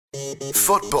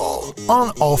Football on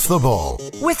Off the Ball.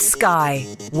 With Sky.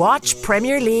 Watch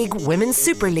Premier League, Women's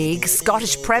Super League,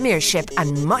 Scottish Premiership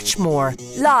and much more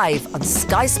live on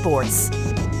Sky Sports.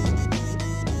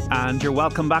 And you're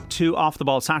welcome back to Off the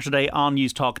Ball Saturday on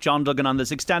News Talk. John Duggan on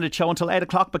this extended show until 8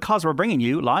 o'clock because we're bringing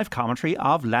you live commentary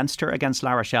of Leinster against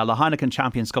La Rochelle, the Heineken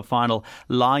Champions Cup final,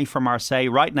 live from Marseille.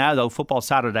 Right now, though, Football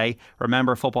Saturday.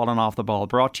 Remember, football on Off the Ball,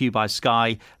 brought to you by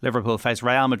Sky. Liverpool face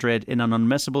Real Madrid in an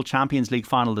unmissable Champions League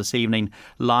final this evening,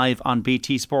 live on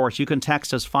BT Sport. You can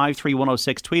text us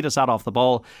 53106, tweet us at Off the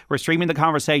Ball. We're streaming the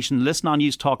conversation, listen on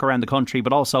News Talk around the country,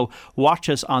 but also watch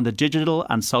us on the digital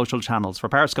and social channels for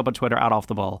Periscope and Twitter at Off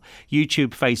the Ball, YouTube,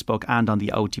 Facebook and on the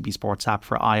OTB Sports app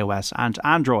for iOS and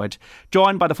Android.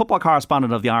 Joined by the football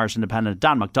correspondent of the Irish Independent,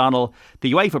 Dan McDonnell,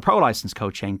 the UEFA Pro Licence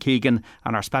coach Shane Keegan,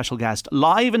 and our special guest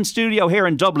live in studio here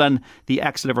in Dublin, the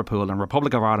ex-Liverpool and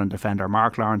Republic of Ireland defender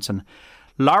Mark Lawrenson.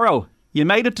 Laro, you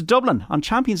made it to Dublin on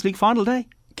Champions League final day.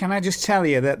 Can I just tell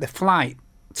you that the flight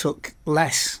took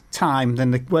less time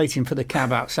than the waiting for the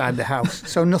cab outside the house?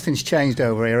 So nothing's changed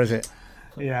over here, is it?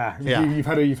 Yeah. You've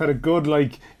had a good,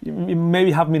 like, you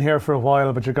maybe haven't been here for a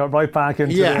while, but you got right back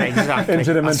into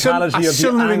into the mentality of the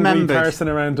angry person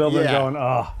around Dublin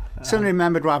going, Suddenly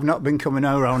remembered why I've not been coming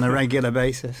over on a regular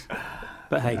basis.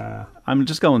 But hey, I'm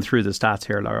just going through the stats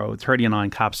here, Laro. 39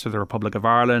 caps for the Republic of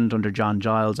Ireland under John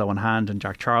Giles, Owen Hand and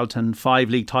Jack Charlton. 5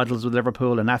 league titles with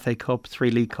Liverpool, an FA Cup,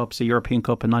 3 League Cups, a European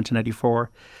Cup in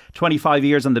 1984. 25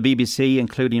 years on the BBC,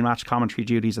 including match commentary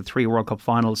duties at 3 World Cup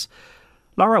finals.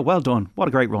 Laura, well done. What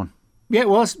a great run. Yeah, it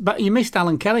was. But you missed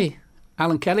Alan Kelly.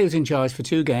 Alan Kelly was in charge for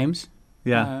 2 games.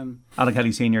 Yeah. Alan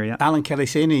Kelly Senior, yeah. Alan Kelly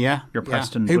Senior, yeah. Your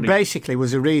Preston who buddy. basically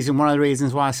was one of the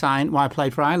reasons why I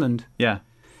played for Ireland. Yeah.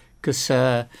 Because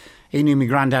he knew my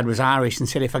granddad was Irish and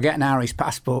said, if I get an Irish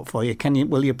passport for you,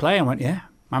 will you play? I went, yeah.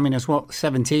 I mean, I was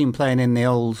 17 playing in the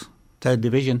old 3rd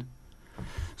division.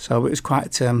 So it was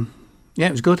quite,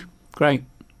 it was good. Great.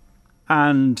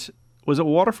 And was it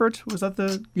Waterford? Was that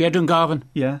the... Yeah, Dungarvan.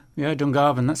 Yeah,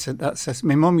 Dungarvan. That's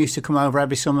my mum used to come over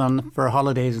every summer for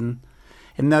holidays, and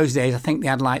in those days I think they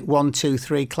had like 1, 2,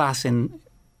 3 class on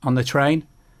the train,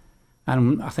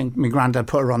 and I think my granddad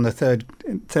put her on the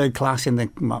third class in the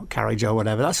carriage or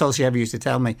whatever. That's all she ever used to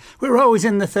tell me. We were always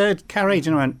in the 3rd carriage,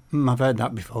 and I went, I've heard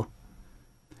that before.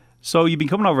 So you've been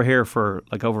coming over here for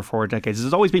like over 4 decades. Has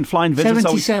it always been flying visits?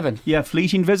 77.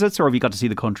 Fleeting visits, or have you got to see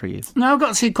the country? No, I've got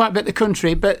to see quite a bit of the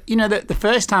country, but you know, the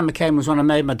first time I came was when I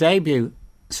made my debut.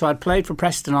 So I'd played for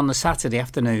Preston on the Saturday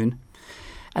afternoon,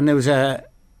 and there was a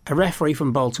referee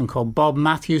from Bolton called Bob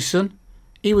Matthewson.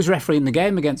 He was refereeing the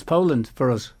game against Poland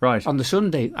for us on the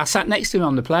Sunday. I sat next to him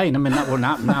on the plane. I mean, that wouldn't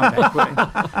happen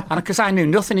nowadays. And because I knew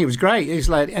nothing, he was great. He was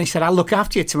like, and he said, "I'll look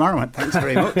after you tomorrow." I went, "Thanks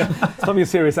very much." It's probably a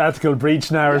serious ethical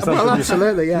breach now or something. Well,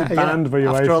 absolutely, yeah. Banned by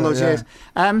your after all those years.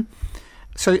 And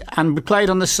we played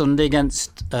on the Sunday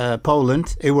against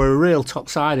Poland, who were a real top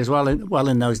side as well.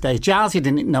 In those days, Giles, he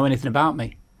didn't know anything about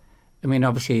me. I mean,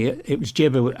 obviously, it was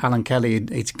Gibber with Alan Kelly.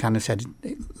 He kind of said,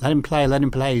 let him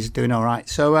play, he's doing all right.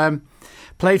 So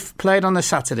played on the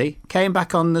Saturday, came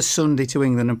back on the Sunday to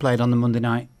England and played on the Monday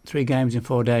night. 3 games in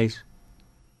 4 days.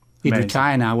 You'd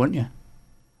retire now, wouldn't you?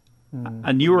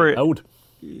 And you were... Allowed.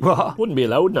 What? Wouldn't be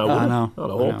allowed now, would I it? know. Not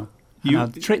at all.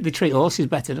 They treat horses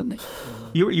better, don't they?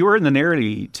 You were in the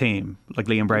nearly team, like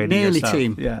Liam Brady. Nearly yourself.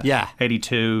 team, yeah.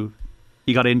 82.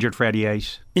 You got injured for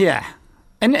 88. Yeah.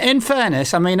 And in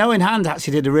fairness, I mean, Owen Hand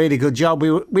actually did a really good job.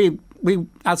 We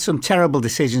had some terrible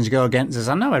decisions go against us.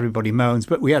 I know everybody moans,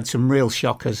 but we had some real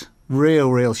shockers,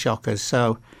 real shockers.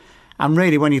 So, and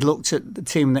really, when you looked at the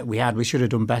team that we had, we should have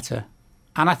done better.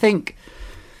 And I think,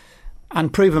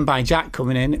 and proven by Jack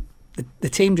coming in, the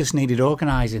team just needed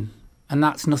organising. And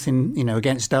that's nothing,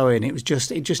 against Owen. It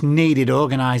just needed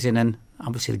organising, and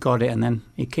obviously they got it, and then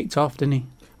he kicked off, didn't he?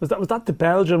 Was that the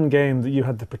Belgium game that you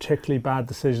had the particularly bad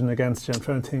decision against you? I'm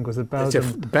trying to think, was it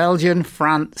Belgium? Belgium,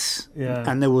 France,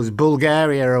 and there was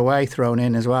Bulgaria away thrown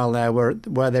in as well there, where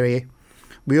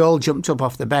we all jumped up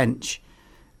off the bench.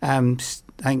 I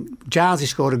think Jarzi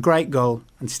scored a great goal,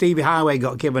 and Stevie Highway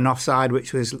got given offside,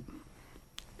 which was...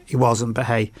 He wasn't, but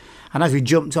hey. And as we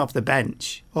jumped off the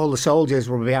bench, all the soldiers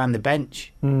were behind the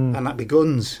bench and like with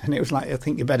guns. And it was like, I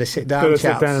think you better sit down, chaps.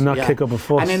 Sit down and not kick up a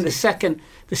fuss. And in the second,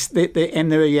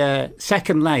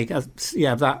 second leg of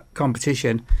that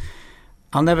competition,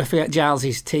 I'll never forget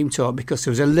Giles' team talk, because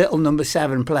there was a little number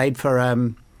 7 played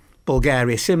for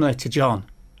Bulgaria, similar to John,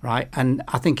 right? And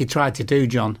I think he tried to do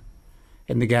John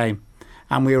in the game.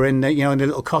 And we were in the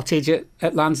little cottage at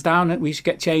Lansdowne. We used to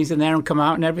get changed in there and come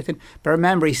out and everything. But I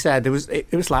remember he said, it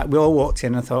was like we all walked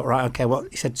in and I thought, right, okay,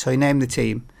 what? He said, so he named the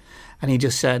team. And he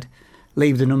just said,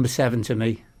 leave the number 7 to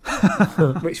me.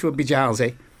 which would be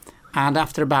Gilesy. And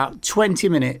after about 20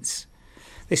 minutes,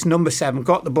 this number 7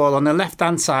 got the ball on the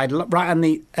left-hand side, right on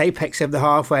the apex of the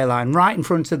halfway line, right in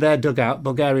front of their dugout,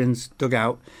 Bulgarians'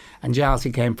 dugout. And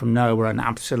Gilesy came from nowhere and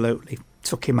absolutely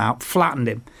took him out, flattened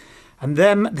him. And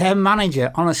their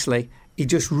manager, honestly, he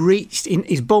just reached,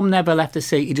 his bum never left the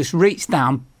seat, he just reached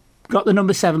down, got the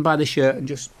number 7 by the shirt and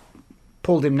just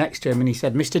pulled him next to him, and he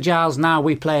said, "Mr. Giles, now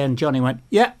we play." And Johnny went,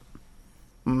 "Yeah."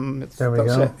 There we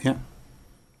go. It. Yeah.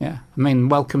 Yeah. I mean,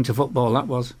 welcome to football, that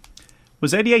was.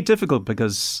 Was 88 difficult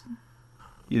because,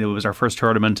 it was our first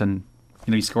tournament and,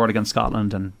 you scored against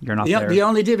Scotland and you're not there? The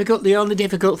only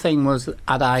difficult thing was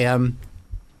that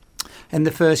in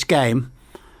the first game,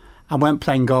 I went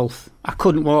playing golf. I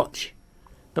couldn't watch.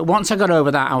 But once I got over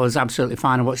that, I was absolutely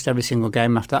fine. I watched every single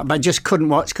game after that. But I just couldn't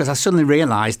watch because I suddenly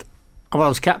realised I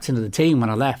was captain of the team when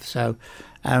I left. So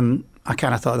I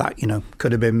kind of thought that,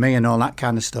 could have been me and all that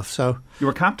kind of stuff. So you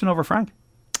were captain over Frank?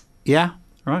 Yeah.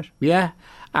 Right. Yeah.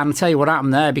 And I'll tell you what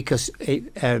happened there, because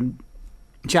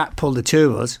Jack pulled the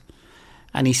two of us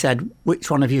and he said, "Which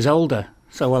one of you's older?"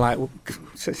 So we're like,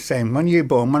 saying, when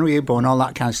were you born, all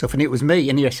that kind of stuff. And it was me.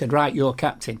 And he said, "Right, you're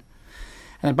captain."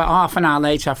 And about half an hour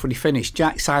later, after he finished,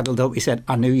 Jack sidled up. He said,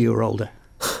 "I knew you were older."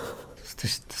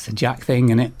 It's a Jack thing,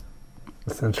 isn't it?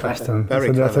 That's interesting.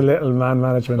 That's a little man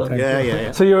management thing.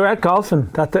 Yeah. So you were at golfing.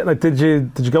 Did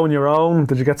you go on your own?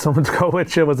 Did you get someone to go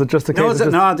with you? Was it just a case?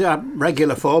 No, I did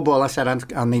regular 4-ball. I said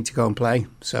I need to go and play.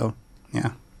 So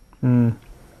yeah. I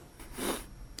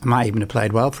might even have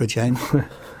played well for a change.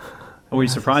 Were you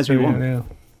surprised we won? Yeah.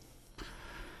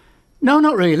 No,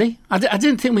 not really. I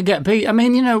didn't think we'd get beat. I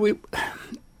mean,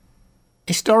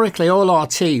 historically, all our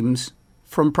teams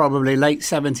from probably late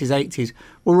 70s, 80s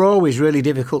were always really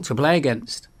difficult to play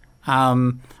against.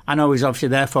 And always, obviously,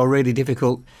 therefore, really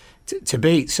difficult to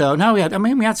beat. So, no, we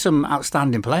had some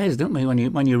outstanding players, didn't we,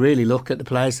 when you really look at the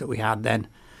players that we had then.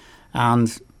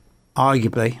 And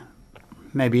arguably,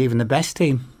 maybe even the best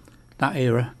team that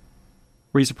era.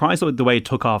 Were you surprised with the way it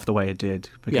took off the way it did?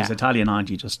 Because Italia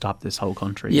 90 just stopped this whole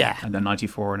country. Yeah. And then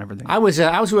 94 and everything. I was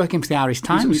working for the Irish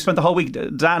Times. We spent the whole week,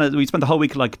 Dan,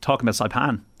 like talking about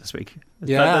Saipan this week.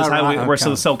 Yeah. That's how we're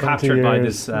so captured by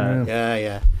this.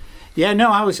 Yeah,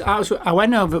 no, I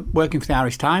went over working for the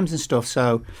Irish Times and stuff,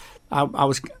 so I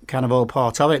was kind of all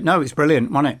part of it. No, it's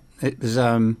brilliant, wasn't it? It was,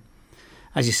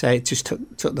 as you say, it just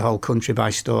took the whole country by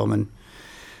storm, and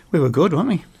we were good, weren't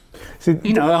we? See,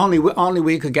 only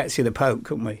we could get to see the Pope,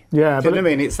 couldn't we? Yeah, but I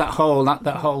mean, it's that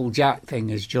whole Jack thing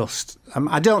is just.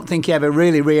 I don't think he ever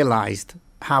really realised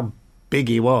how big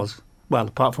he was. Well,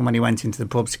 apart from when he went into the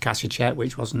pubs to cash a cheque,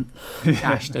 which wasn't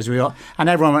cashed, as we all, and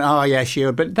everyone went, "Oh yeah,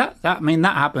 sure." But that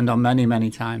happened on many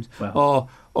times. Well,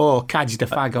 or cadged a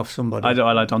fag off somebody. I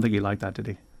don't think he liked that, did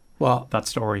he? What? That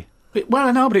story. Well,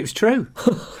 I know, but it was true.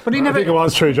 But he never. I think it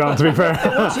was true, John. To be fair,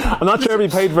 I'm not sure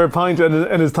if he paid for a pint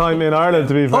in his time in Ireland.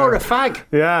 To be fair, or a fag.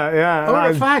 Yeah. Or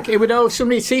a fag. It would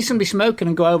somebody see somebody smoking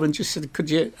and go over and just said, "Could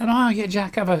you?" And yeah,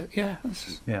 Jack, have a yeah.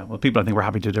 Yeah. Well, people I think were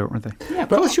happy to do it, weren't they? Yeah, of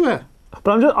course you were.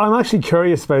 But I'm actually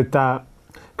curious about that,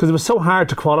 because it was so hard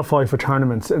to qualify for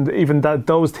tournaments, and even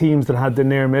those teams that had the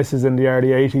near misses in the early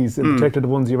 80s, in particular the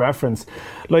ones you referenced,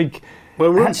 like.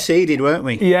 Well, we were unseeded, weren't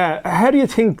we? Yeah. How do you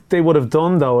think they would have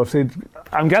done, though?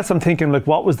 I'm thinking, like,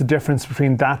 what was the difference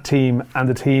between that team and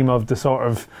the team of the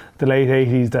late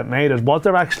 80s that made it? Was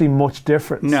there actually much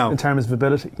difference in terms of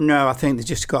ability? No, I think they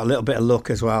just got a little bit of luck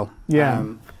as well. Yeah.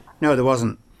 No, there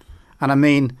wasn't. And I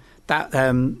mean, that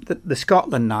the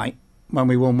Scotland night when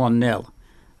we won 1-0,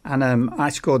 and I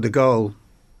scored the goal,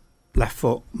 left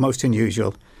foot, most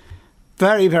unusual,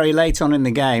 very, very late on in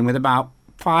the game with about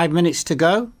 5 minutes to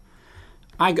go.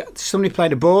 Somebody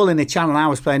played a ball in the channel. I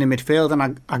was playing in midfield,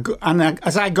 and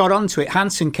as I got onto it,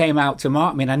 Hansen came out to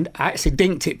mark me, and I actually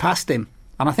dinked it past him.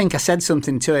 And I think I said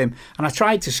something to him, and I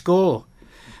tried to score.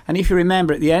 And if you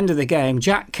remember, at the end of the game,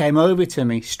 Jack came over to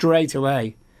me straight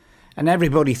away, and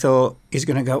everybody thought he's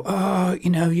going to go, "Oh,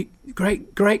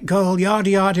 great goal, yada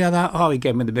yada that." Oh, he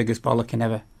gave me the biggest bollocking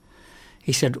ever.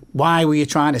 He said, "Why were you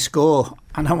trying to score?"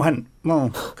 And I went, "Well,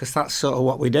 because that's sort of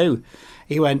what we do."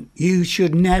 He went, "You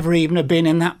should never even have been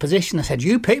in that position." I said,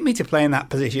 "You picked me to play in that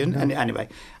position." And anyway,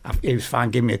 he was fine,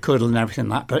 giving me a cuddle and everything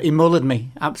like that. But he mullered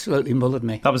me, absolutely mullered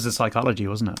me. That was the psychology,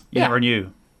 wasn't it? You never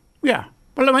knew. Yeah.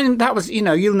 Well, I mean, that was,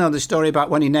 you'll know the story about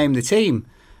when he named the team.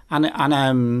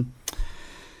 And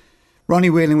Ronnie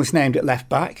Whelan was named at left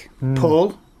back.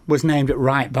 Paul was named at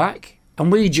right back.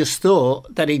 And we just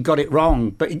thought that he got it wrong.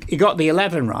 But he got the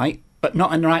 11 right, but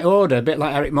not in the right order, a bit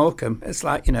like Eric Morecambe. It's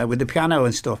like, with the piano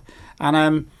and stuff.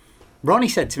 And Ronnie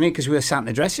said to me, because we were sat in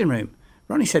the dressing room,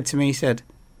 Ronnie said to me, he said,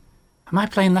 am I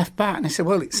playing left back? And I said,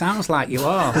 well, it sounds like you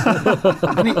are.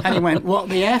 and he went, what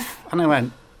the F? And I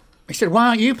went, he said, why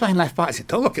aren't you playing left back? I said,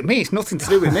 don't look at me, it's nothing to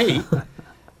do with me.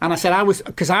 And I said, I was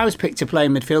picked to play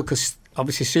midfield because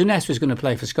obviously Souness was going to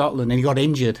play for Scotland and he got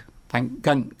injured, thank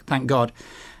God.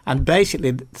 And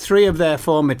basically 3 of their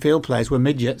 4 midfield players were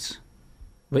midgets,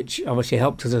 which obviously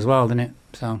helped us as well, didn't it?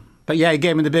 So, but yeah, he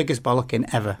gave me the biggest bollocking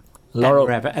ever.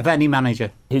 Ever, of any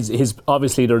manager. His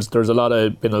obviously there's been a lot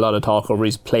of talk over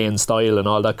his playing style and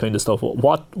all that kind of stuff.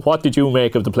 What did you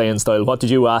make of the playing style? What did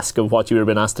you ask of what you were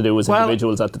being asked to do as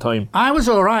individuals at the time? I was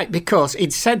all right because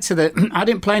he'd said I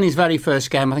didn't play in his very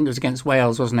first game. I think it was against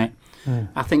Wales, wasn't it?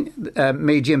 I think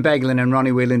me, Jim Beglin and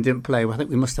Ronnie Whelan didn't play. I think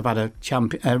we must have had a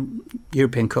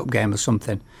European Cup game or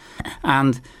something.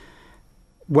 And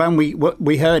when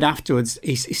we heard afterwards,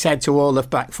 he said to all the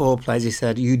back 4 players, he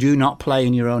said, you do not play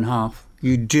in your own half.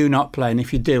 You do not play, and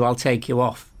if you do, I'll take you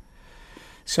off.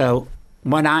 So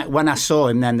when I saw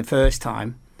him then the first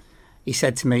time, he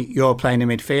said to me, you're playing in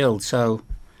midfield. So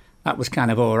that was kind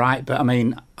of all right. But, I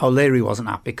mean, O'Leary wasn't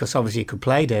happy because obviously he could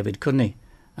play, David, couldn't he?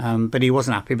 But he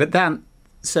wasn't happy. But then,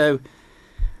 so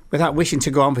without wishing to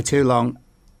go on for too long,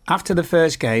 after the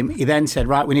first game, he then said,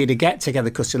 right, we need to get together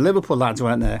because the Liverpool lads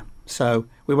weren't there. So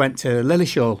we went to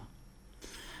Lilleshall.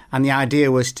 And the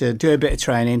idea was to do a bit of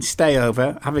training, stay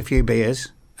over, have a few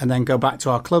beers, and then go back to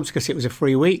our clubs because it was a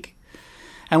free week.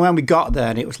 And when we got there,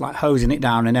 and it was like hosing it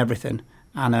down and everything,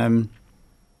 and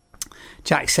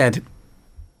Jack said,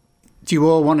 do you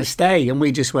all want to stay? And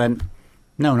we just went,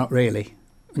 no, not really.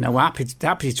 We're happy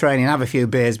to train and have a few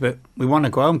beers, but we want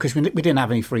to go home because we didn't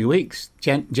have any free weeks,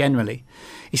 generally.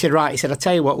 He said, right, I'll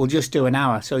tell you what, we'll just do an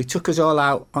hour. So he took us all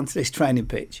out onto this training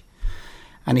pitch.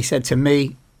 And he said to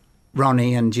me,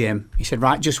 Ronnie and Jim, he said,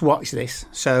 right, just watch this.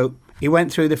 So he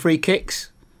went through the free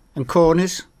kicks and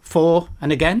corners, for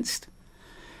and against.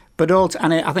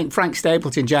 And I think Frank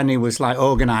Stapleton generally was like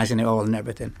organising it all and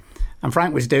everything. And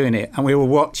Frank was doing it and we were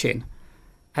watching.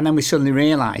 And then we suddenly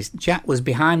realised Jack was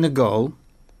behind the goal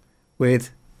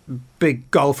with big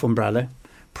golf umbrella,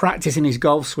 practising his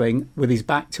golf swing with his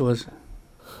back to us.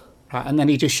 Right, and then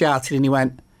he just shouted and he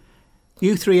went,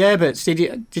 you 3 Herberts, did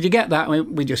you get that?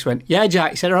 And we just went, yeah,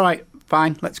 Jack. He said, all right,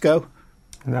 fine, let's go.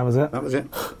 And that was it? That was it.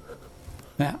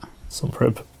 Yeah. Some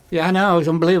prep. Yeah, I know. It was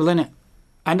unbelievable, isn't it?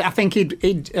 And I think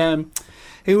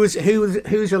who's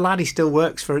a lad he still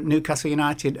works for at Newcastle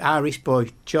United, Irish boy,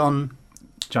 John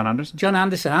Anderson? John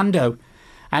Anderson, Ando.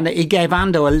 And he gave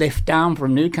Ando a lift down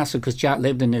from Newcastle because Jack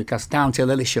lived in Newcastle, down to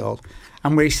Lilleshall.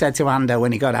 And we said to Ando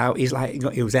when he got out, he was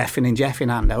effing and jeffing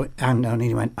Ando, and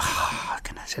he went,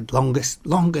 and I said,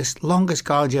 longest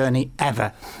car journey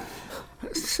ever.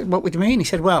 I said, what would you mean? He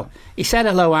said, well, he said,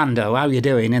 hello, Ando, how you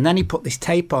doing? And then he put this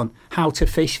tape on, how to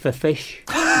fish for fish.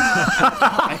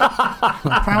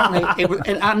 Apparently,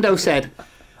 and Ando said,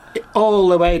 all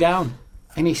the way down.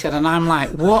 And he said, and I'm like,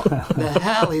 what the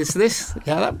hell is this?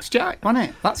 Yeah, that was Jack, wasn't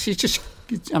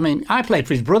it? I played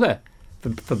for his brother,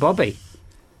 for Bobby.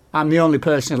 I'm the only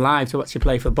person alive to actually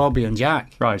play for Bobby and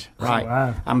Jack. Right. Oh,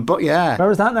 wow. Where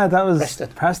was that now? That was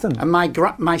Preston. And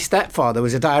my stepfather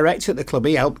was a director at the club.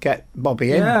 He helped get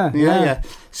Bobby in. Yeah.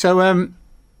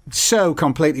 So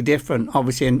completely different,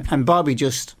 obviously. And Bobby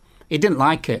he didn't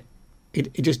like it.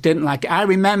 He just didn't like it. I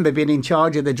remember being in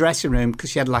charge of the dressing room because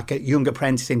she had like a young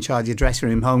apprentice in charge of dressing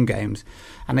room home games.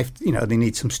 And if, they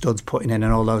need some studs putting in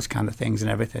and all those kind of things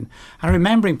and everything. I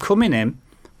remember him coming in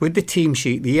with the team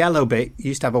sheet, the yellow bit. You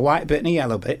used to have a white bit and a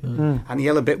yellow bit. And the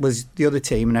yellow bit was the other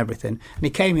team and everything. And he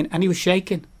came in and he was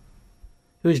shaking.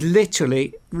 He was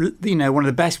literally, one of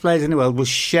the best players in the world was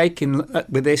shaking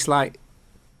with this like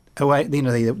away,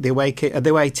 the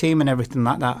away team and everything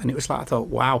like that. And it was like, I thought,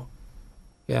 wow.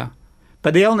 Yeah.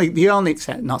 But the only,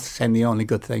 not saying the only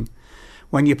good thing,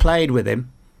 when you played with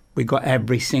him, we got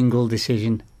every single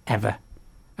decision ever.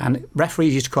 And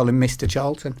referees used to call him Mr.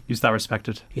 Charlton. He's that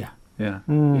respected. Yeah. Yeah.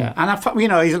 Yeah. And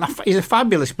he's a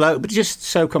fabulous bloke, but just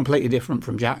so completely different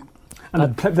from Jack.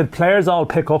 And the players all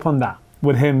pick up on that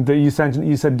with him. You said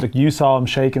like you saw him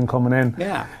shaking coming in.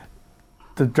 Yeah.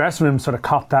 The dressing room sort of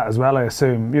copped that as well, I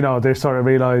assume. They sort of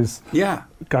realise. Yeah.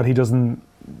 God, he doesn't.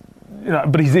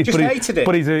 But he's hated it.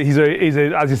 But he's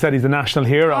a as you said, he's a national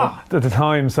hero at the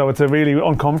time. So it's a really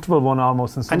uncomfortable one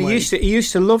almost in some ways. He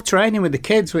used to love training with the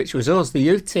kids, which was us, the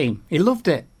youth team. He loved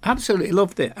it, absolutely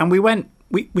loved it. And we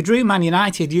drew Man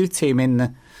United youth team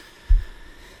in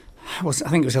I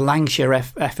think it was a Lancashire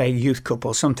FA Youth Cup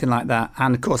or something like that.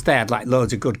 And of course they had like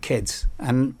loads of good kids.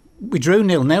 And we drew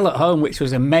 0-0 at home, which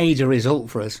was a major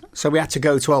result for us. So we had to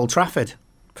go to Old Trafford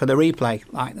for the replay,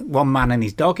 like one man and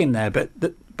his dog in there. But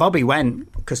Bobby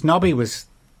went because Nobby was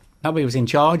Nobby was in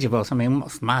charge of us. I mean,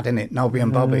 what's mad, isn't it? Nobby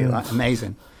and Bobby, like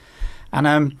amazing.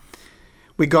 And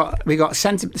we got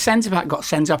centre back got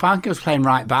sent off. I was playing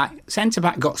right back. Centre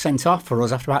back got sent off for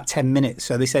us after about 10 minutes.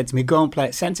 So they said to me, "Go and play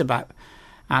at centre back,"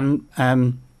 and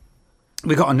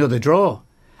we got another draw.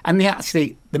 And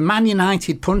the Man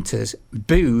United punters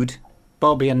booed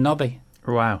Bobby and Nobby.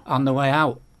 Wow! On the way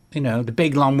out, the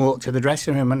big long walk to the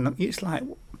dressing room, and it's like,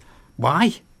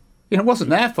 why? It wasn't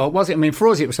their fault, was it? I mean, for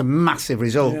us, it was a massive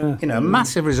result. Yeah. A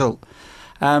massive result.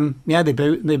 They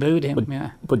booed him.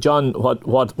 But John,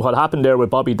 what happened there with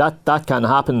Bobby? That can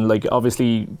happen. Like,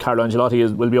 obviously, Carlo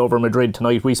Ancelotti will be over in Madrid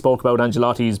tonight. We spoke about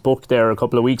Ancelotti's book there a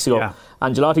couple of weeks ago. Yeah.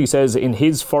 Ancelotti says in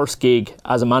his first gig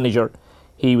as a manager,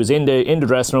 he was in the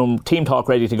dressing room, team talk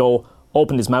ready to go.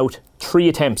 Opened his mouth, 3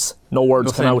 attempts, no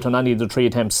words came out on any of the 3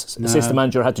 attempts. No. Assistant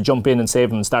manager had to jump in and save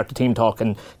him and start the team talk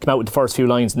and come out with the first few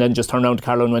lines and then just turned around to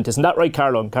Carlo and went, "Isn't that right,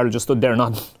 Carlo?" And Carlo just stood there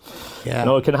nodding.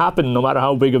 Yeah. It can happen no matter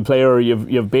how big a player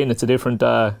you've been. It's a different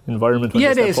environment when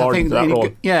you step forward into that role.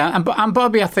 Yeah, and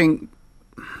Bobby, I think,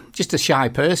 just a shy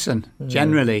person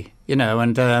generally, and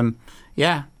I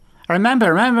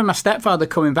remember my stepfather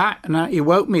coming back and he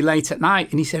woke me late at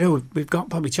night and he said, "Oh, we've got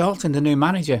Bobby Charlton, the new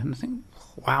manager." And I think,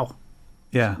 wow.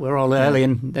 Yeah, we're all early,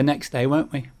 and the next day,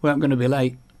 weren't we? Weren't going to be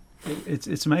late.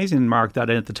 It's amazing, Mark, that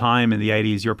at the time in the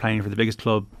 80s, you're playing for the biggest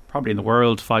club probably in the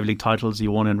world. 5 league titles you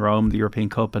won in Rome, the European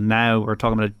Cup, and now we're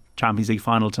talking about a Champions League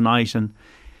final tonight. And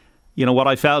what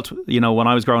I felt, when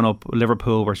I was growing up,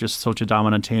 Liverpool were just such a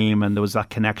dominant team, and there was that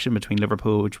connection between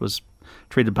Liverpool, which was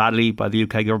treated badly by the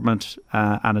UK government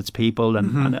and its people,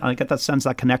 and I get that sense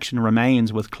that connection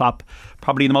remains with Klopp,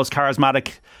 probably the most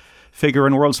charismatic figure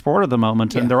in world sport at the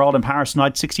moment, and they're all in Paris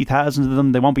tonight. 60,000 of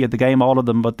them. They won't be at the game, all of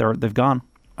them, but they've gone.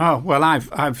 Oh well,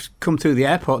 I've come through the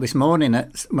airport this morning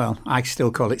at, I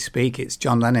still call it Speak. It's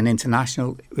John Lennon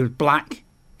International. It was black.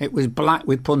 It was black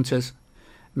with punters.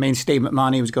 Me and Steve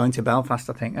McMahon was going to Belfast,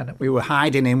 I think, and we were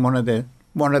hiding in one of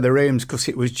the rooms because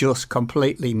it was just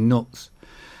completely nuts.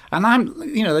 And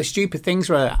the stupid things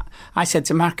were, I said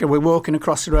to Marco, we're walking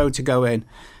across the road to go in,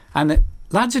 and the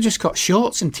lads have just got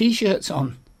shorts and t-shirts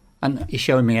on. And you're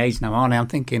showing me age now, aren't I? I'm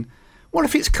thinking, what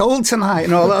if it's cold tonight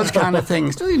and all those kind of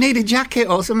things? Do you need a jacket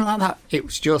or something like that? It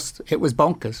was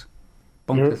bonkers.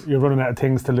 You're running out of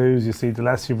things to lose, you see. The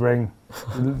less you bring,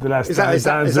 the less... Is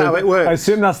that how it works? I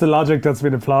assume that's the logic that's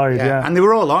been applied, yeah. And they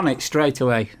were all on it straight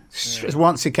away.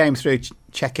 Once it came through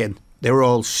check-in, they were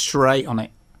all straight on it.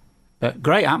 But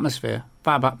great atmosphere,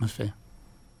 fab atmosphere.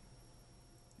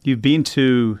 You've been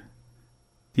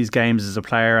these games as a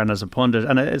player and as a pundit,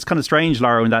 and it's kind of strange,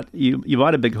 Laura, in that you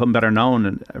might have become better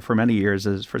known for many years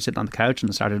as for sitting on the couch on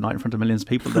a Saturday night in front of millions of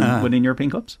people than winning European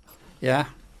Cups. Yeah.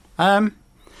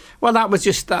 Well, that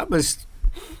was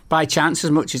by chance as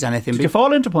much as anything. Did you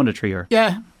fall into punditry? Or?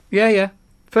 Yeah.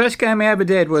 First game I ever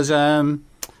did was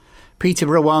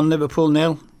Peterborough 1, Liverpool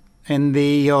 0 in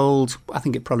the old, I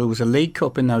think it probably was a League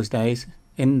Cup in those days,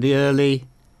 in the early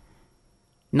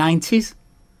 90s.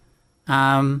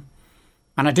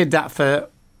 And I did that for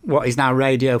what is now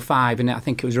Radio 5, and I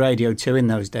think it was Radio 2 in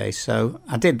those days. So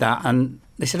I did that, and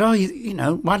they said, "Oh,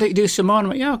 why don't you do some more?" And I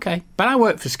went, "Yeah, okay." But I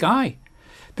worked for Sky.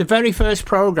 The very first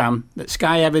programme that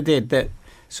Sky ever did that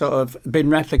sort of been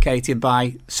replicated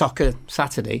by Soccer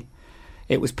Saturday,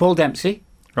 it was Paul Dempsey,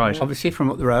 right? Obviously from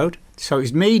up the road. So it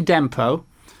was me, Dempo,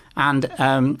 and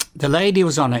the lady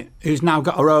was on it who's now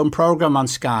got her own programme on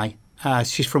Sky.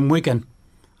 She's from Wigan.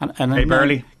 And Kay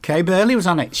Burley. Kay Burley was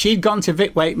on it. She'd gone to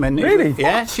Vic Wakeman. Really?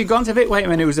 Yeah, she'd gone to Vic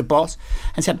Wakeman, who was the boss,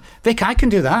 and said, "Vic, I can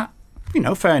do that."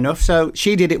 Fair enough. So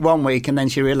she did it one week, and then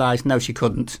she realised, no, she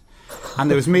couldn't. And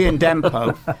there was me and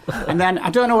Dempo. And then, I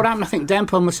don't know what happened. I think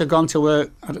Dempo must have gone to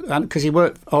work, because he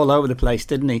worked all over the place,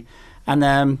 didn't he? And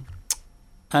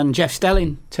Jeff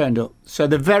Stelling turned up. So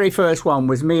the very first one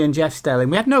was me and Jeff Stelling.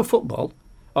 We had no football.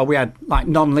 Or we had like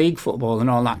non-league football and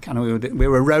all that kind of. We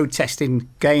were road testing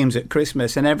games at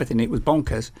Christmas and everything. It was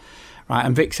bonkers, right?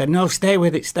 And Vic said, "No, stay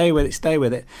with it.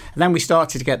 And then we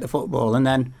started to get the football. And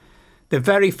then the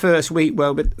very first week,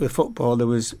 with the football, there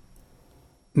was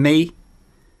me,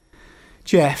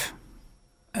 Jeff,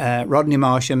 Rodney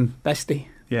Marsh, and Bestie.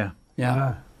 Yeah.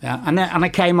 And I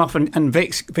came off, and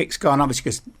Vic's gone obviously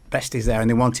because Bestie's there, and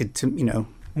they wanted to,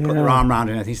 put their arm around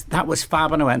him. And that was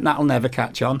fab, and I went, that'll never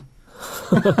catch on.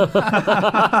 So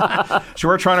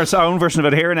we're trying our own version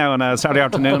of it here now on a Saturday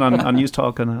afternoon on News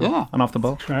Talk and Off the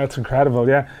Ball. That's incredible,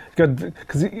 yeah. Good,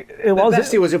 because it was.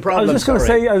 Bestie was a problem. I was just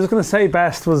going to say,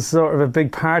 Best was sort of a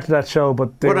big part of that show, but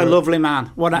what a lovely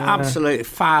man! What an absolute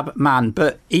fab man!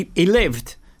 But he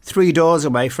lived 3 doors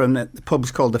away from the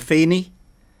pub's called the Feeney,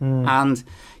 and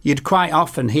you'd quite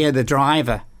often hear the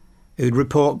driver, who'd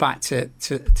report back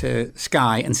to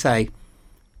Sky and say,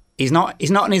 he's not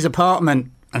in his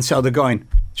apartment, and so they're going,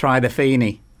 try the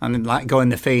Feeney, and like going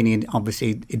the Feeney, and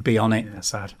obviously he'd be on it. Yeah,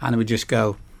 sad. And he would just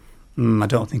go, I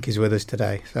don't think he's with us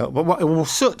today. So, but it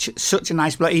was such a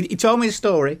nice bloke. He told me a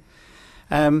story,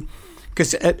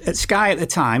 because at Sky at the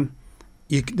time,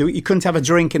 you couldn't have a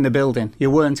drink in the building.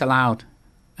 You weren't allowed.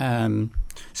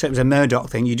 So it was a Murdoch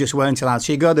thing. You just weren't allowed.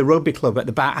 So you go to the rugby club at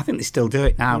the back. I think they still do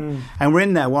it now. And we're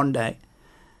in there one day,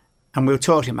 and we were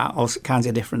talking about all kinds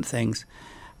of different things.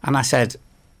 And I said,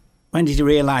 when did you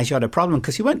realise you had a problem?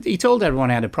 Because he told everyone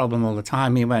he had a problem all the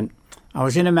time. He went, I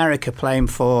was in America playing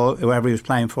for whoever he was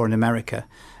playing for in America,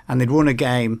 and they'd won a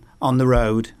game on the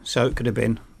road, so it could have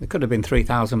been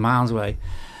 3,000 miles away.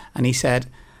 And he said,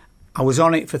 I was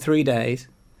on it for 3 days,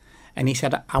 and he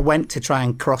said, I went to try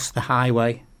and cross the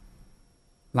highway,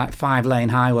 like 5-lane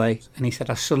highway, and he said,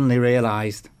 I suddenly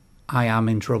realised I am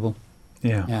in trouble.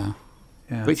 Yeah.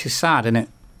 Which is sad, isn't it?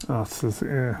 Oh, it's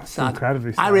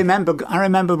incredibly sad. I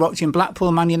remember watching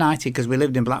Blackpool Man United, because we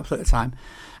lived in Blackpool at the time,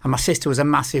 and my sister was a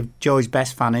massive George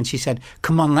Best fan, and she said,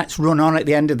 come on, let's run on at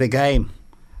the end of the game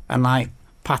and like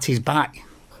pat his back.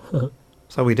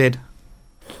 So we did,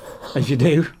 as you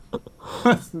do.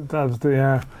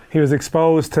 He was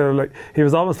exposed to, he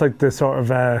was almost like this sort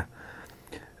of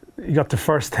you got the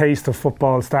first taste of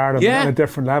football stardom at a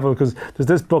different level, because there's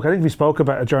this book, I think we spoke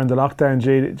about it during the lockdown,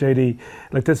 JD,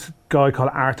 like this guy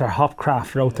called Arthur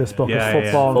Hopcraft wrote this book,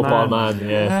 Football Man,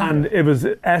 and it was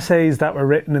essays that were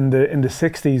written in the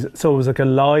 60s, so it was like a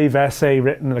live essay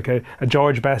written, like a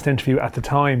George Best interview at the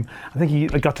time. I think he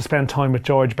got to spend time with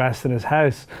George Best in his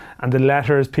house, and the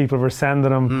letters people were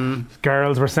sending him,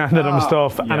 girls were sending him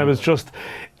stuff, and it was just...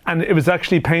 And it was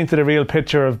actually painted a real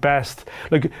picture of Best.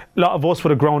 Like, a lot of us would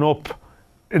have grown up,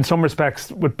 in some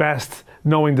respects, with Best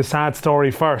knowing the sad story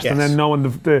first, and then knowing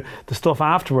the stuff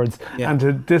afterwards. And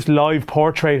this live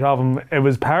portrait of him, it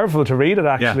was powerful to read it,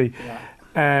 actually.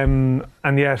 And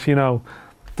yet,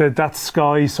 that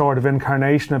Sky sort of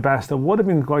incarnation of Best, it would have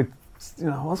been quite... it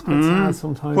was quite sad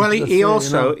sometimes. Well, he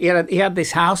had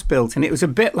this house built, and it was a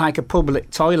bit like a public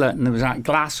toilet, and there was like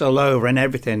glass all over and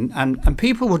everything, and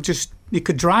people would just... You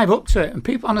could drive up to it, and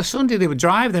people on a Sunday they would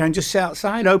drive there and just sit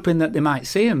outside, hoping that they might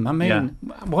see him. I mean,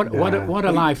 what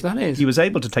a life that is. He was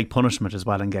able to take punishment as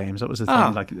well in games. That was the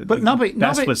thing.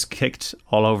 Best was kicked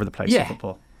all over the place in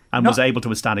football, and was able to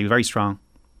withstand. He was very strong.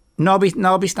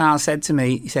 Nobby Stiles said to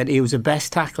me, he said he was the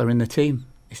best tackler in the team.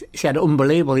 He said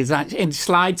unbelievable. He's like in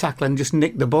slide tackle and just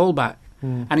nicked the ball back,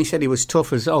 and he said he was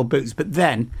tough as old boots. But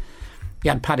then he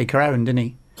had Paddy Crowne, didn't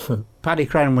he? Paddy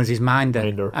Crowne was his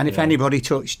minder, and if anybody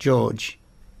touched George,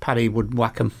 Paddy would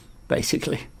whack him,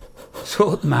 basically.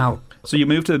 Sort them out. So you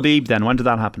moved to the Beeb then. When did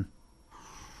that happen?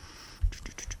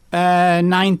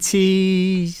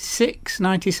 96,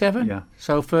 97. Yeah.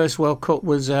 So first World Cup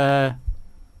was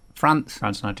France.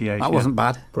 France 98. That wasn't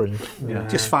bad. Brilliant. Yeah.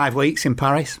 Just 5 weeks in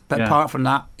Paris. But apart from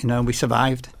that, we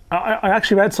survived. I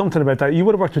actually read something about that. You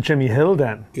would have worked with Jimmy Hill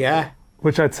then. Yeah.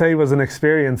 Which I'd say was an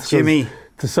experience. Jimmy.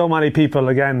 To so many people,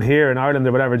 again, here in Ireland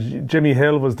or whatever, Jimmy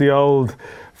Hill was the old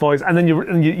voice. And then you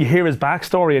hear his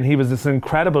backstory, and he was this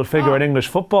incredible figure in English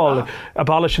football, like,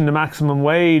 abolishing the maximum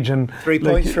wage. And 3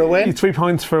 points for a win. 3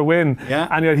 points for a win. Yeah.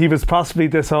 And yet he was possibly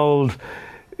this old,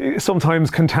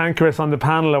 sometimes cantankerous on the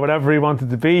panel or whatever he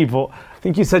wanted to be. But I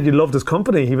think you said you loved his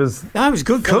company. He was... That was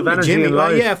good company, Jimmy.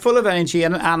 Full of energy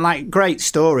and like great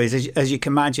stories, as you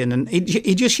can imagine. And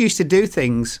he just used to do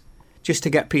things just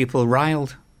to get people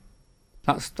riled.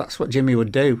 That's what Jimmy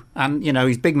would do. And,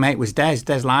 his big mate was Des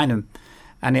Lynham.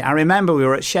 And I remember we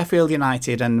were at Sheffield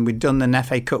United and we'd done an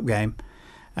FA Cup game.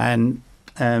 And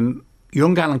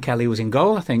young Alan Kelly was in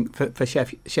goal, I think, for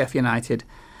Sheffield United.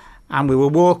 And we were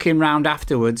walking round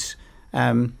afterwards.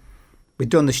 We'd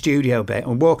done the studio bit.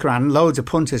 And we'd walk around, and loads of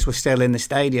punters were still in the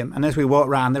stadium. And as we walked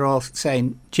around, they're all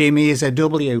saying, Jimmy is a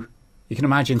W. You can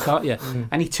imagine, can't you?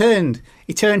 And he turned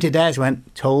to Des,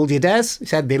 went, told you, Des? He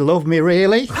said, they love me,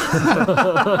 really?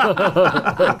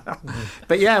 But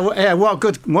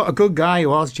what a good guy he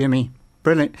was, Jimmy.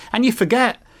 Brilliant. And you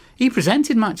forget, he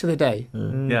presented Match of the Day. He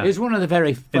was one of the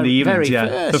very in the evenings,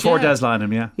 first. Before Des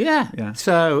Lynham, yeah.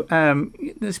 So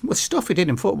the stuff he did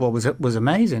in football was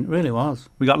amazing. It really was.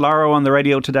 We got Lauro on the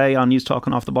radio today on News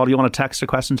Talking Off the Ball. You want to text a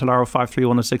question to Lauro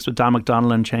 53106 with Dan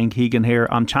McDonnell and Shane Keegan here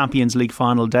on Champions League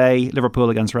final day.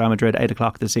 Liverpool against Real Madrid, 8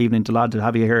 o'clock this evening. Delighted to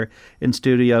have you here in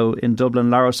studio in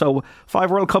Dublin, Lauro. So 5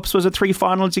 World Cups, was it 3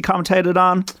 finals you commentated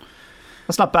on?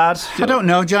 That's not bad. I don't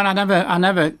know, John. I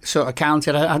never sort of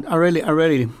counted. I really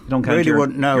don't count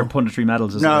wouldn't know your punditry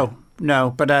medals. No.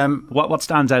 But what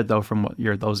stands out though from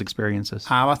those experiences?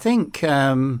 I think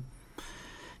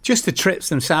just the trips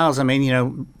themselves. I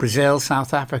mean, Brazil,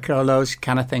 South Africa, all those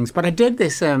kind of things. But I did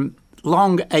this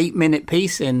long 8-minute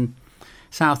piece in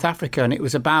South Africa, and it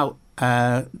was about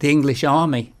the English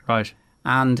army. Right.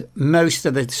 And most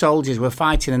of the soldiers were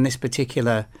fighting in this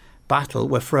particular battle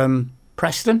were from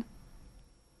Preston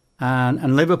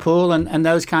and Liverpool and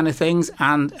those kind of things.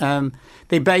 And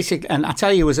they and I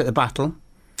tell you who was at the battle: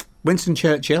 Winston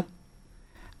Churchill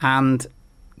and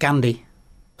Gandhi.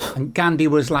 And Gandhi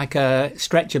was like a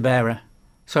stretcher bearer.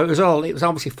 So it was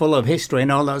obviously full of history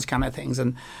and all those kind of things.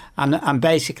 And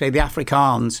basically the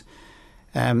Afrikaans,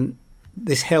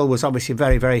 this hill was obviously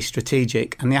very, very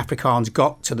strategic, and the Afrikaans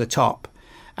got to the top,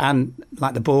 and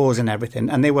like the Boers and everything,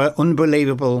 and they were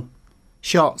unbelievable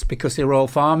shots because they were all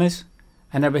farmers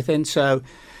and everything. So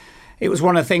it was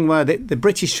one of the things where the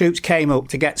British troops came up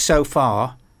to get so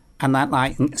far and that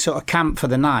like sort of camp for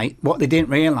the night. What they didn't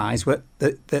realise was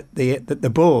that the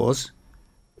Boers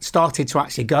started to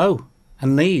actually go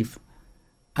and leave,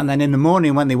 and then in the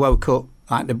morning when they woke up,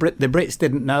 like the Brits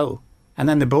didn't know. And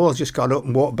then the Boers just got up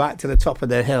and walked back to the top of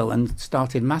the hill and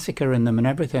started massacring them and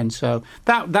everything. So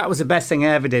that was the best thing I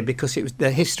ever did, because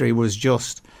the history was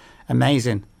just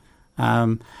amazing.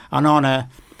 And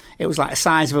it was like the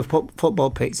size of a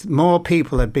football pitch. More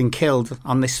people had been killed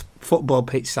on this football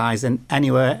pitch size than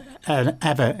anywhere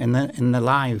ever in their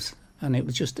lives. And it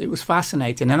was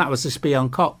fascinating. And that was the Spion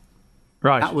Kop.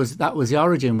 Right. That was the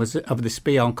origin of the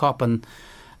Spion Kop, and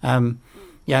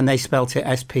and they spelt it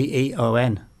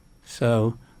Speon.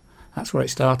 So that's where it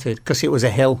started, because it was a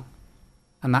hill,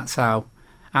 and that's how.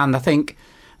 And I think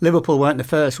Liverpool weren't the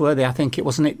first, were they? I think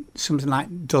wasn't something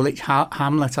like Dulwich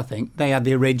Hamlet. I think they had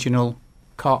the original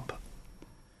Kop.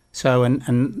 So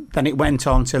and then it went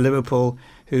on to Liverpool,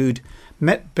 who'd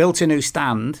built a new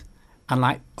stand, and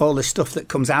like all the stuff that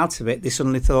comes out of it, they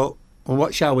suddenly thought, well,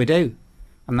 what shall we do?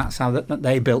 And that's how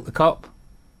they built the Kop,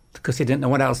 because they didn't know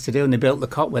what else to do, and they built the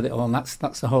Kop with it all, and that's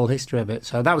the whole history of it.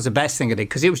 So that was the best thing I did,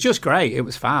 because it was just great. It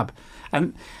was fab.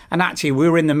 And actually, we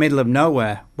were in the middle of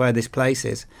nowhere where this place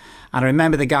is. And I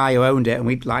remember the guy who owned it, and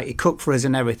he cooked for us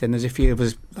and everything. There's a few of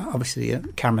us, obviously, a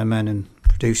cameraman and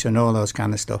producer and all those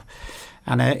kind of stuff.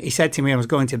 And he said to me, I was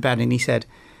going to bed, and he said,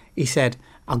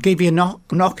 I'll give you a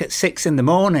knock at 6 a.m.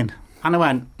 And I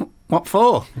went, what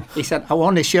for? He said, I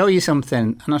want to show you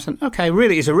something. And I said, okay,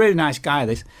 really, he's a really nice guy,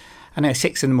 this. And at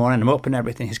 6 a.m, I'm up and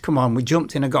everything. He said, come on. We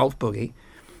jumped in a golf buggy,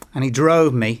 and he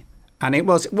drove me. And it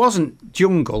wasn't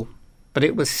jungle, but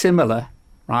it was similar,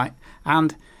 right?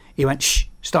 And he went, shh,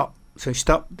 stop. So he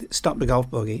stopped the golf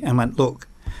buggy and went, look.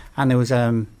 And there was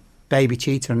baby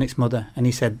cheetah and its mother. And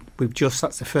he said,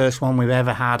 that's the first one we've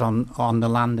ever had on the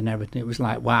land and everything. It was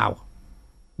like, wow.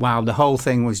 The whole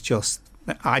thing was just,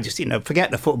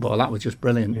 forget the football. That was just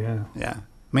brilliant. Yeah.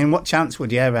 I mean, what chance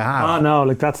would you ever have? Oh no,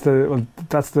 like that's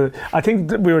the. I think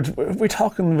that we were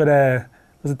talking with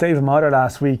was it David Motter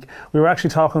last week? We were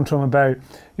actually talking to him about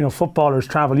footballers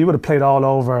travel. You would have played all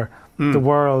over the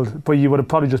world, but you would have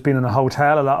probably just been in a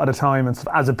hotel a lot of the time and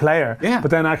as a player. Yeah.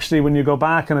 But then actually, when you go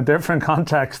back in a different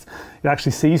context, you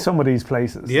actually see some of these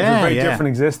places. Yeah, it's a very different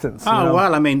existence. Oh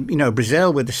well, I mean,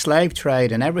 Brazil with the slave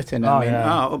trade and everything.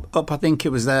 Up I think it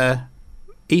was the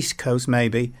East Coast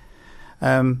maybe.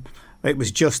 It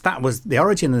was that was the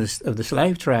origin of the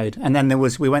slave trade. And then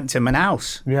we went to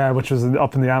Manaus. Yeah, which was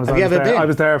up in the Amazon. Have you ever been? I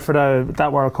was there for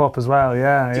that World Cup as well,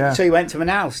 yeah. So you went to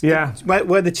Manaus? Yeah.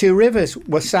 Where the two rivers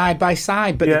were side by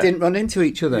side, but they didn't run into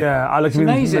each other. Yeah,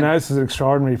 amazing. Manaus is an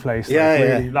extraordinary place.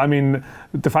 Really. I mean,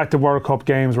 the fact the World Cup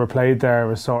games were played there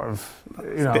was sort of,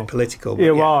 It's a bit political.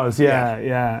 It was,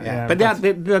 yeah. But they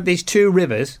had these two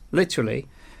rivers, literally,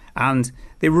 and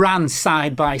they ran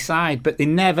side by side, but they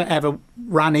never ever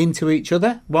ran into each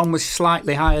other. One was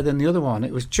slightly higher than the other one.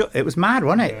 It was mad,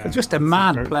 wasn't it? Yeah, just a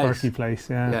mad place. Quirky place,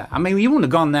 yeah. I mean, you wouldn't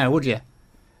have gone there, would you?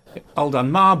 Hold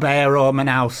on, Marbella or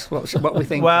Manaus? What we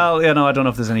think? Well, I don't know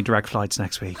if there's any direct flights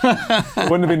next week. Wouldn't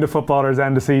have been the footballers'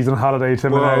 end of season holiday to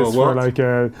Manaus for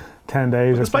like 10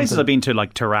 days. There's places I've been to,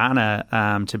 like Tirana,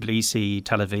 Tbilisi,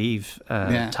 Tel Aviv,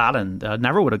 Tallinn. I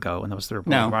never would have go, and that was the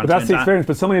report. No, but that's the experience.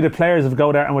 But so many of the players would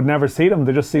go there and would never see them.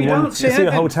 They just see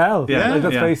a hotel. Yeah,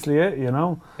 that's basically it.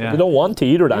 Yeah. They don't want to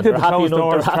either. Dan. They're happy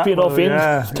enough in.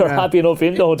 They're happy enough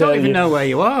in the hotel. You don't even know where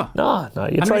you are. No.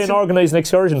 You try and organise an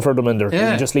excursion for them, and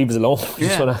you just leave us alone.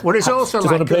 Well, it's also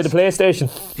just want to play the PlayStation.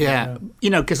 Yeah,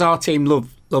 because our team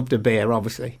loved a beer,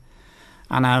 obviously,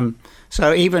 and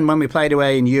so even when we played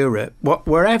away in Europe,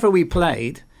 wherever we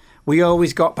played, we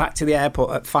always got back to the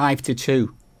airport at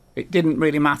 1:55. It didn't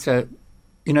really matter,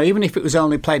 even if it was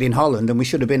only played in Holland and we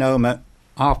should have been home at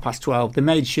 12:30. They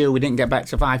made sure we didn't get back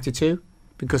to 1:55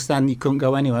 because then you couldn't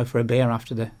go anywhere for a beer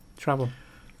after the travel.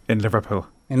 In Liverpool.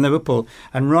 in Liverpool,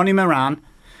 and Ronnie Moran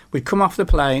would come off the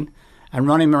plane, and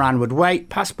Ronnie Moran would wait,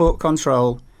 passport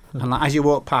control, and as you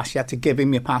walk past, you had to give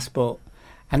him your passport.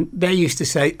 And they used to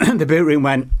say, the boot room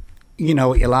went, you know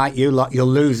what you like, you'll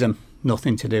lose them.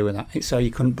 Nothing to do with that. So you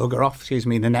couldn't bugger off,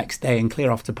 the next day and clear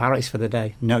off to Paris for the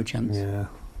day. No chance. Yeah.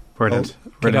 Brilliant.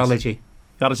 Kidology.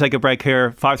 Got to take a break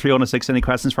here. 53106. Any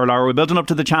questions for Laura? We're building up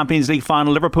to the Champions League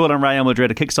final. Liverpool and Real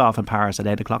Madrid. It kicks off in Paris at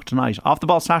 8 o'clock tonight. Off the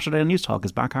Ball Saturday on News Talk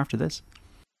is back after this.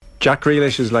 Jack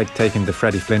Grealish is like taking the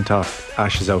Freddie Flintoff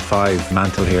Ashes 05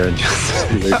 mantle here and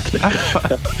just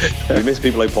we miss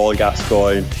people like Paul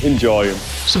Gascoigne. Enjoy him.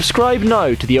 Subscribe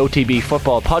now to the OTB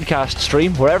Football Podcast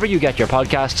stream wherever you get your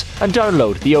podcasts and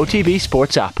download the OTB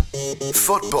Sports app.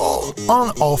 Football on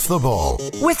Off the Ball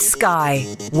with Sky.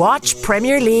 Watch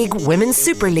Premier League, Women's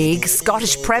Super League,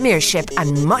 Scottish Premiership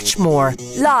and much more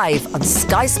live on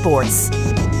Sky Sports.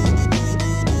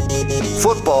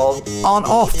 Football on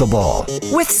Off the Ball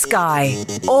with Sky.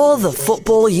 All the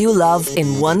football you love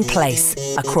in one place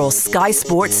across Sky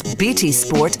Sports, BT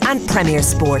Sport and Premier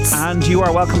Sports. And you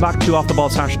are welcome back to Off the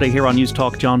Ball Saturday here on News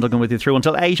Talk. John Duggan with you through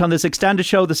until 8 on this extended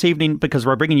show this evening, because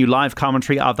we're bringing you live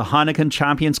commentary of the Heineken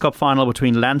Champions Cup final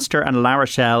between Leinster and La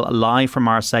Rochelle, live from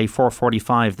Marseille,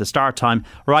 4:45 the start time.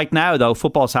 Right now though,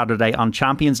 Football Saturday on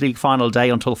Champions League final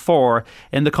day until 4,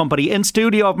 in the company in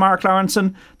studio of Mark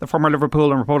Lawrenson, the former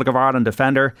Liverpool and Republic of Ireland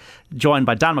defender, joined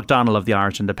by Dan McDonnell of the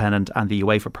Irish Independent and the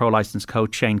UEFA Pro Licensed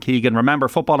coach Shane Keegan. Remember,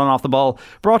 Football and Off the Ball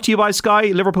brought to you by Sky.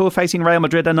 Liverpool facing Real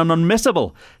Madrid in an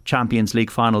unmissable Champions League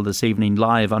final this evening,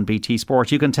 live on BT Sport.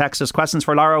 You can text us questions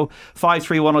for Laro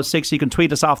 53106. You can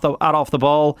tweet us at Off the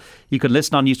Ball. You can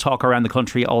listen on News Talk around the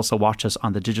country. Also watch us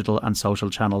on the digital and social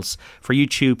channels for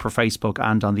YouTube, for Facebook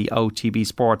and on the OTB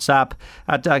Sports app.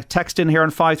 Text in here on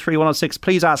 53106.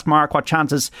 Please ask Mark, what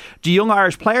chances do young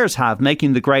Irish players have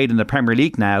making the grade in the Premier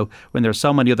League now, when there's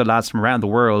so many other lads from around the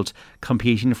world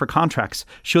competing for contracts?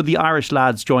 Should the Irish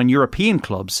lads join European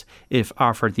clubs if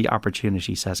offered the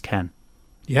opportunity, says Ken?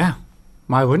 Yeah,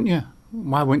 why wouldn't you?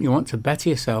 Why wouldn't you want to better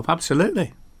yourself?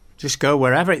 Absolutely. Just go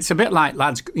wherever. It's a bit like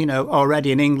lads,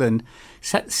 already in England.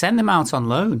 Send them out on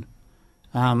loan.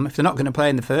 If they're not going to play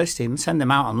in the first team, send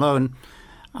them out on loan.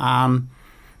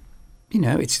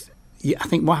 I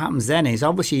think what happens then is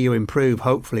obviously you improve,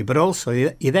 hopefully, but also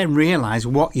you then realise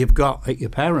what you've got at your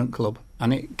parent club,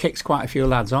 and it kicks quite a few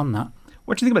lads on that.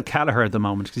 What do you think about Callagher at the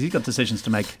moment? Because he's got decisions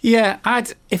to make. Yeah,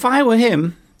 if I were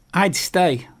him, I'd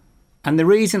stay. And the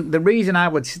reason I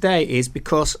would stay is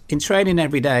because in training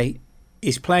every day,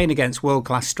 he's playing against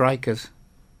world-class strikers,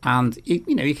 and you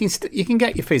can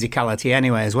get your physicality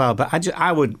anyway as well. But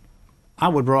I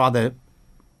would rather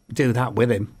do that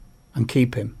with him and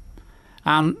keep him.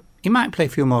 He might play a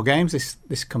few more games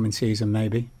this coming season,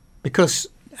 maybe, because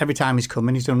every time he's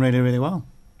coming, he's done really, really well.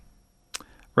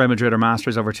 Real Madrid are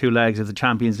masters over 2 legs. If the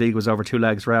Champions League was over 2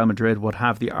 legs, Real Madrid would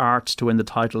have the arts to win the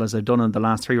title, as they've done in the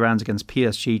last 3 rounds against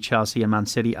PSG, Chelsea and Man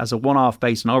City. As a one-off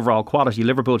based on overall quality,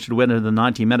 Liverpool should win it in the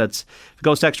 90 minutes. If it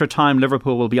goes to extra time,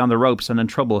 Liverpool will be on the ropes and in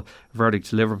trouble.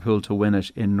 Verdict: Liverpool to win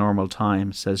it in normal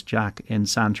time, says Jack in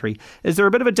Santry. Is there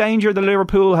a bit of a danger that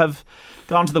Liverpool have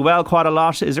gone to the well quite a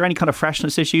lot? Is there any kind of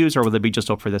freshness issues, or will they be just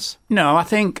up for this? No, I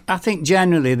think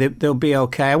generally they'll be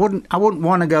okay. I wouldn't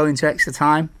want to go into extra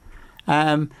time.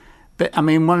 But I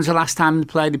mean, when was the last time they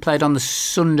played? They played on the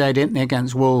Sunday, didn't they,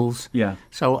 against Wolves? Yeah.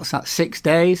 So what's that, 6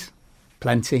 days?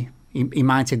 Plenty. He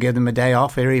might have given them a day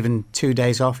off, or even 2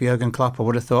 days off, Jurgen Klopp, I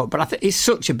would have thought. But I think it's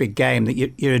such a big game that your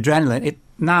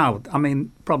adrenaline...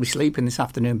 probably sleeping this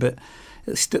afternoon, but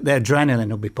the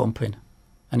adrenaline will be pumping.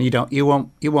 And you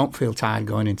won't feel tired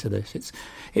going into this.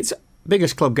 It's the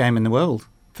biggest club game in the world.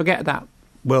 Forget that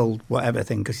world whatever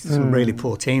thing, because there's some really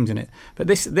poor teams in it. But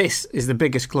this is the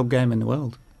biggest club game in the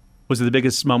world. Was it the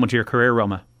biggest moment of your career,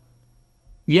 Roma?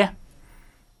 Yeah,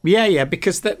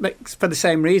 because for the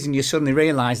same reason, you suddenly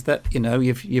realise that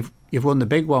you've won the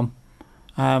big one,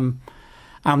 and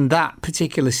that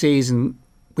particular season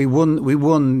we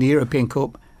won the European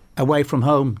Cup away from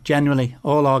home. Generally,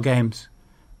 all our games,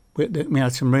 we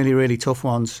had some really, really tough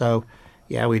ones. So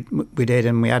yeah, we did,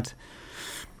 and we had.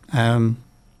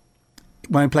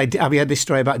 When we played, have you heard this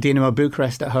story about Dinamo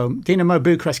Bucharest at home? Dinamo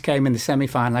Bucharest came in the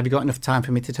semi-final. Have you got enough time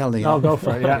for me to tell you? I'll go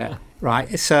for it, yeah.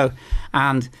 Right, so,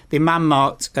 and they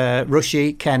man-marked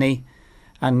Rushy, Kenny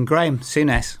and Graham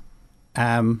Souness.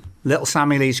 Little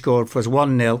Sammy Lee scored for us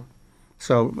 1-0.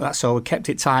 So that's all. We kept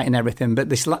it tight and everything. But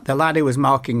the lad who was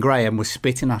marking Graham was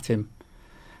spitting at him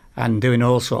and doing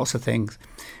all sorts of things.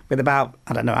 With about,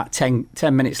 10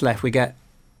 minutes left, we get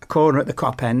a corner at the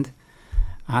Kop end.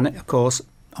 And, of course,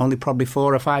 only probably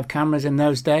 4 or 5 cameras in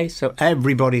those days. So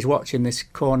everybody's watching this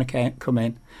corner come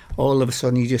in. All of a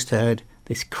sudden, you just heard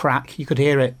this crack. You could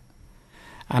hear it.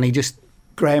 And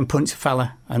Graham punched a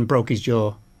fella and broke his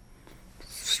jaw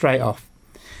straight off.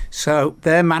 So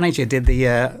their manager did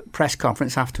the press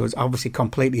conference afterwards, obviously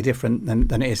completely different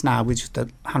than it is now, with just a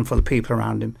handful of people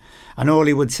around him. And all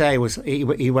he would say was,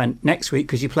 he went, next week,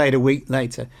 because he played a week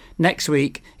later, next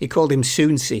week, he called him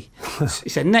Soonsy. He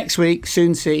said, next week,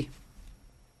 Soonsy,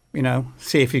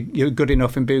 see if you're good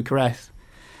enough in Bucharest.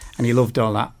 And he loved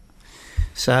all that.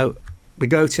 So we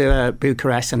go to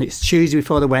Bucharest, and it's Tuesday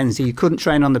before the Wednesday. You couldn't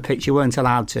train on the pitch, you weren't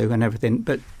allowed to and everything.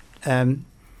 But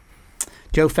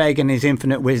Joe Fagan, in his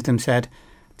infinite wisdom, said,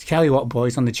 tell you what,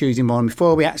 boys, on the Tuesday morning,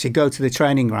 before we actually go to the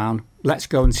training ground, let's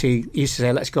go and see, he used to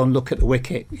say, let's go and look at the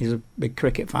wicket. He's a big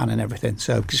cricket fan and everything,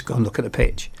 so just go and look at the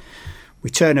pitch. We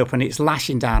turn up and it's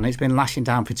lashing down. It's been lashing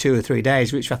down for 2 or 3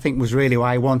 days, which I think was really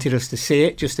why he wanted us to see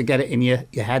it, just to get it in your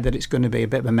head that it's going to be a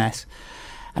bit of a mess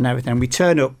and everything. We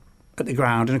turn up at the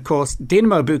ground, and of course,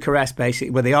 Dinamo Bucharest basically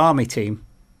were the army team.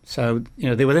 So,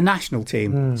 they were the national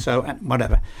team, so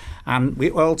whatever. And we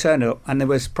all turned up, and there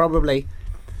was probably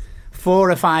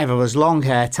 4 or 5 of us, long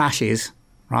hair, tashes,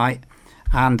 right?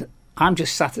 And I'm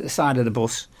just sat at the side of the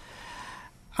bus,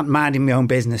 and minding my own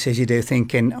business as you do,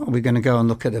 thinking, are we going to go and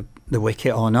look at the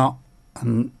wicket or not?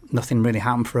 And nothing really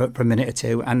happened for a minute or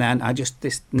two. And then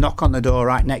this knock on the door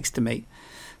right next to me.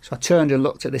 So I turned and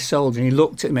looked at this soldier, and he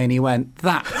looked at me and he went,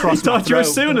 that crossed my throat.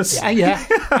 He thought you were Souness. Yeah.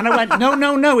 And I went,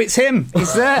 no, it's him.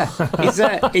 He's there.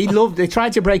 They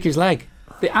tried to break his leg.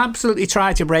 They absolutely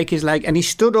tried to break his leg. And he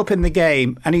stood up in the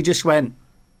game and he just went,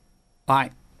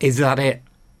 like, is that it?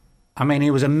 I mean,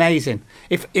 he was amazing.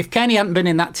 If Kenny hadn't been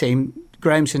in that team,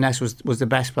 Graham Souness was the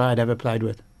best player I'd ever played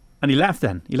with. And he left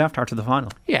then? He left after the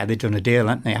final? Yeah, they'd done a deal,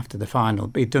 hadn't they, after the final?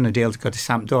 But he'd done a deal to go to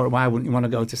Sampdoria. Why wouldn't you want to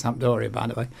go to Sampdoria, by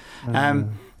the way?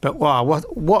 But wow,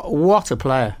 what a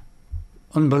player.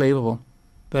 Unbelievable.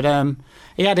 But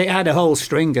he had a whole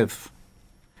string of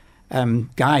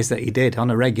guys that he did on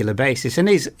a regular basis. And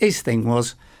his thing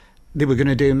was, they were going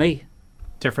to do me.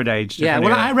 Different age.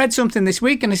 I read something this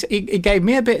week, and he gave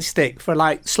me a bit of stick for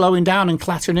like slowing down and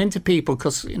clattering into people,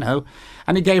 because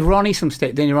and he gave Ronnie some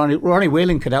stick. Then Ronnie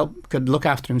Whelan could look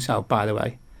after himself, by the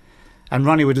way, and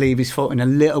Ronnie would leave his foot in a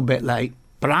little bit late,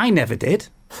 but I never did.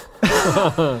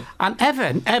 And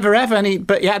ever,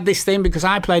 but he had this thing, because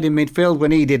I played in midfield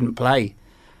when he didn't play,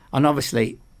 and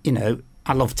obviously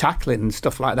I love tackling and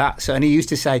stuff like that. So, and he used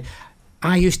to say,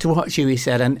 I used to watch you, he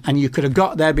said, and you could have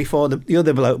got there before the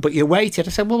other bloke, but you waited.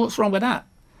 I said, well, what's wrong with that?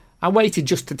 I waited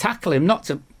just to tackle him, not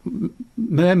to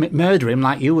murder him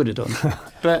like you would have done.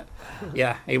 But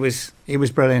yeah, he was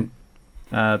brilliant.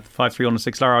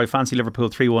 5-3-1-6 Lara, I fancy Liverpool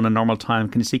 3-1 in normal time.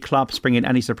 Can you see Klopp springing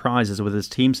any surprises with his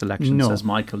team selection? No. Says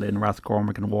Michael in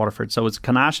Rathcormac and Waterford. So it's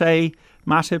Kanate,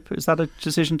 Matip, is that a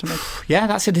decision to make? Yeah,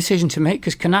 that's a decision to make,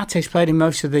 because Kanate's played in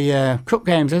most of the cup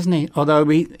games, hasn't he? Although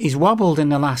he's wobbled in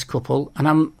the last couple,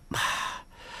 and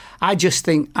I just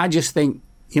think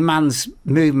your man's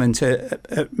movement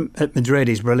at Madrid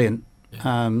is brilliant.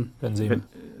 Benzema.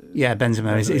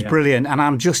 Benzema is brilliant, and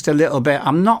I'm just a little bit.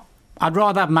 I'd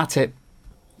rather have Matip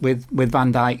with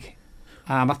Van Dijk.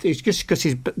 I think it's just because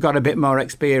he's got a bit more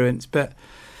experience, but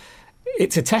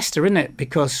it's a tester, isn't it?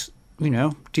 Because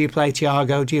do you play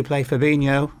Thiago? Do you play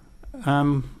Fabinho?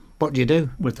 What do you do?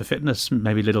 With the fitness,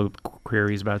 maybe little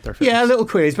queries about their fitness. Yeah, little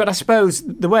queries. But I suppose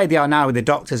the way they are now with the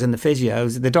doctors and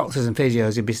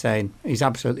physios would be saying he's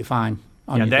absolutely fine.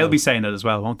 Yeah, they'll be saying it as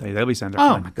well, won't they? They'll be saying they're fine.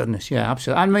 fine. Oh, my goodness, yeah,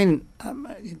 absolutely. I mean,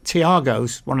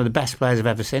 Thiago's one of the best players I've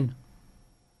ever seen.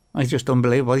 He's just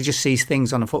unbelievable. He just sees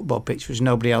things on a football pitch which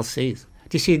nobody else sees.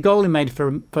 Do you see a goal he made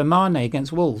for Mane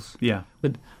against Wolves? Yeah.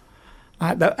 With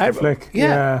flick.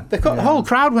 Yeah. The whole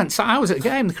crowd went silent. I was at the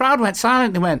game. The crowd went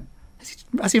silent and went,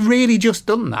 has he really just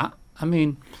done that? I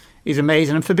mean, he's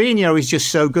amazing. And Fabinho is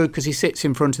just so good, because he sits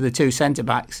in front of the 2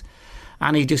 centre-backs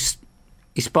and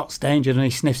he spots danger and he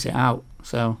sniffs it out.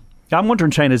 So I'm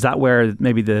wondering, Shane, is that where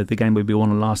maybe the game would be won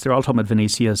and lost? They're all talking about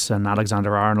Vinicius and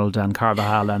Alexander-Arnold and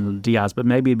Carvajal and Diaz, but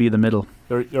maybe it'd be the middle.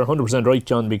 You're 100% right,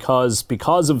 John,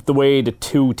 because of the way the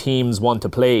two teams want to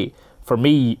play. For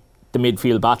me, the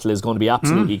midfield battle is going to be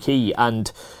absolutely key.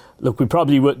 And look, we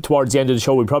probably towards the end of the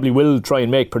show, we probably will try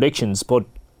and make predictions, but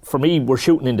for me, we're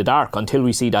shooting in the dark until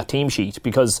we see that team sheet,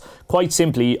 because quite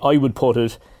simply, I would put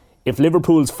it, if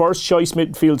Liverpool's first choice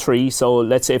midfield 3, so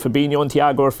let's say Fabinho and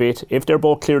Thiago are fit, if they're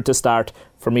both cleared to start,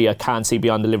 for me, I can't see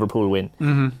beyond the Liverpool win.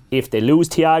 Mm-hmm. If they lose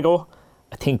Thiago,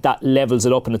 I think that levels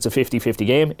it up and it's a 50-50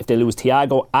 game. If they lose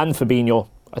Thiago and Fabinho,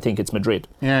 I think it's Madrid.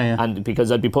 Yeah. And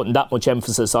because I'd be putting that much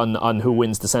emphasis on who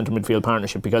wins the centre midfield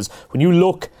partnership, because when you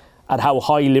look at how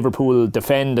high Liverpool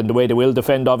defend and the way they will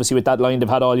defend, obviously with that line they've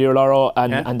had all year, Laura,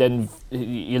 and then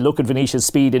you look at Vinicius'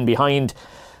 speed in behind.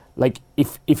 Like,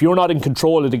 if you're not in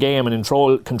control of the game and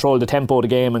control the tempo of the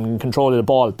game and control of the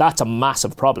ball, that's a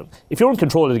massive problem. If you're in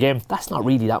control of the game, that's not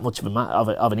really that much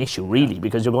of an issue, really,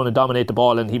 because you're going to dominate the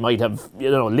ball and he might have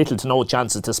little to no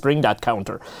chances to spring that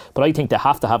counter. But I think they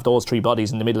have to have those three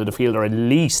bodies in the middle of the field, or at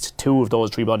least two of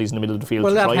those three bodies in the middle of the field.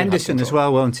 Well, they'll have Henderson as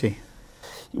well, won't he?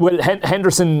 Well,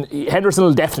 Henderson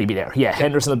will definitely be there. Yeah,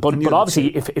 Henderson. But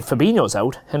obviously, if Fabinho's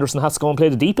out, Henderson has to go and play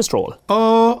the deepest role.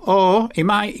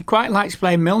 He quite likes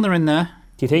playing Milner in there.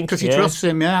 Do you think? Because he trusts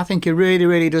him. Yeah, I think he really,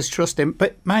 really does trust him.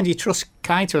 But mind you, trusts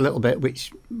Keita a little bit,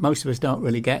 which most of us don't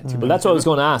really get. Well, that's what I was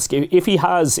going to ask. If he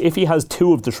has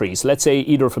two of the three, so let's say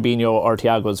either Fabinho or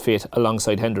Thiago's fit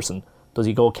alongside Henderson, does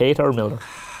he go Keita or Milner?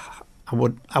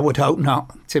 I would hope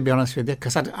not, to be honest with you,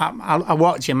 because I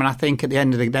watch him and I think at the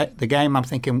end of the game I'm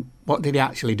thinking, what did he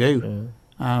actually do?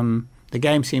 The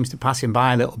game seems to pass him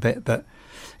by a little bit, but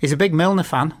he's a big Milner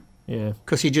fan. Yeah,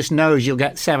 because he just knows you'll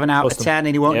get 7 out of 10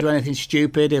 and he won't do anything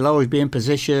stupid. He'll always be in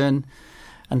position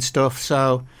and stuff.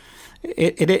 So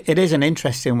it is an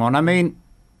interesting one. I mean,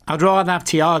 I'd rather have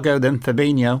Thiago than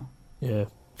Fabinho. Yeah.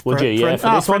 Would you?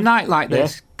 Yeah. For a night like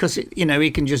this, because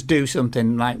he can just do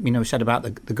something like we said about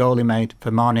the goal he made for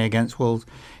Mane against Wolves.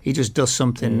 He just does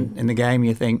something in the game.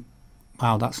 You think,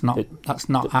 wow, that's not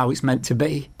how it's meant to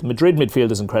be. The Madrid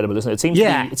midfield is incredible, isn't it?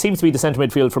 It seems to be the centre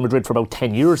midfield for Madrid for about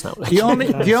 10 years now. The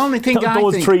only thing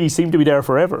those three seem to be there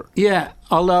forever. Yeah,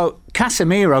 although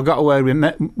Casemiro got away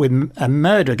with a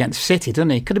murder against City, didn't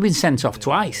he? Could have been sent off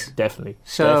twice. Definitely.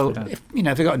 So if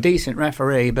they got a decent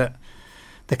referee, but.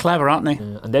 They're clever, aren't they?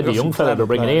 Yeah. And then the young fella they're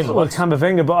bringing in. Well,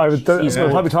 Camavinga, but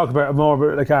we'll probably talk about it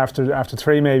more like after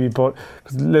 3 maybe, but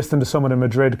listening to some of the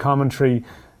Madrid commentary,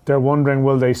 they're wondering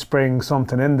will they spring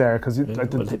something in there, because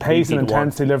the pace and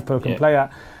intensity Liverpool can play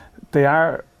at, they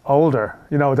are older,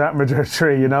 that Madrid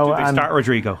 3, Did they start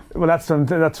Rodrigo? Well,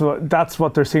 that's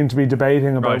what they seem to be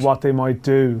debating about, what they might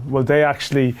do. Well, they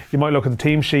actually, you might look at the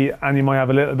team sheet and you might have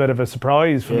a little bit of a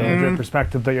surprise from the Madrid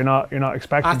perspective that you're not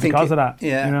expecting because of that.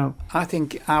 Yeah,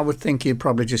 I would think you'd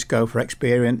probably just go for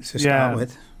experience to start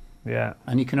with. Yeah,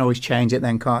 and you can always change it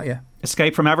then, can't you?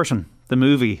 Escape from Everton, the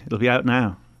movie, it'll be out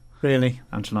now. Really,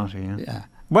 Ancelotti, yeah.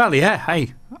 Well, yeah.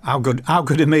 Hey, how good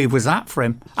a move was that for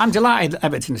him? I'm delighted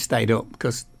Everton stayed up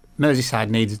because Merseyside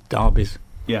needs derbies.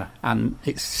 Yeah. And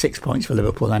it's 6 points for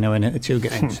Liverpool, I know, in it, 2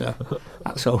 games, so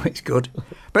that's always good.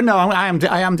 But no, I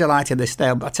am delighted they stay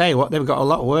up. But I tell you what, they've got a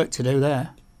lot of work to do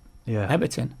there. Yeah.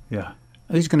 Everton. Yeah.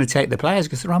 Who's going to take the players?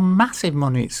 Because they're on massive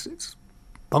money. It's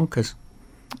bonkers.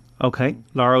 Okay,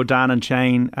 Laura, Dan and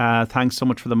Shane, thanks so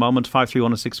much for the moment.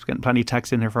 53106, getting plenty of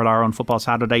text in here for Laura on Football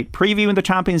Saturday. Previewing the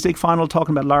Champions League final,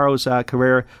 talking about Laura's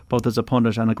career, both as a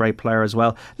pundit and a great player as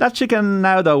well. Let's check in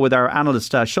now, though, with our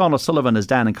analyst, Sean O'Sullivan is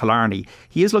down in Killarney.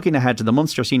 He is looking ahead to the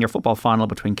Munster Senior Football final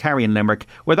between Kerry and Limerick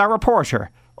with our reporter,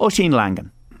 Oisín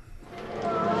Langan.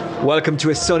 Welcome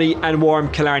to a sunny and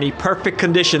warm Killarney. Perfect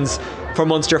conditions for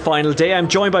Munster final day. I'm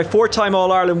joined by 4-time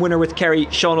All-Ireland winner with Kerry,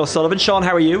 Sean O'Sullivan. Sean,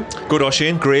 how are you? Good,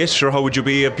 Oisín. Great. Sure, how would you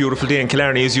be? A beautiful day in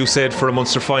Killarney, as you said, for a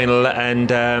Munster final. And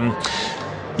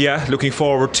looking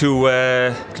forward to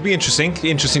it'll be interesting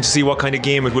to see what kind of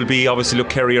game it will be. Obviously, look,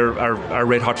 Kerry are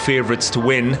red hot favourites to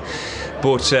win.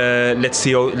 But let's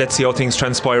see how things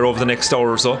transpire over the next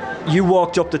hour or so. You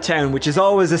walked up the town, which is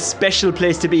always a special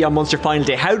place to be on Munster final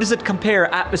day. How does it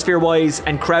compare atmosphere-wise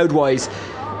and crowd-wise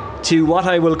to what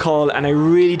I will call, and I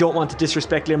really don't want to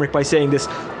disrespect Limerick by saying this,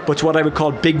 but to what I would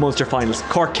call big Munster finals,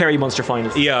 Cork-Kerry Munster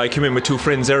finals? Yeah, I came in with 2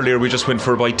 friends earlier. We just went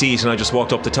for a bite to eat and I just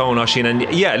walked up the town, Oisín,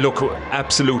 and yeah, look,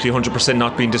 absolutely 100%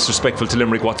 not being disrespectful to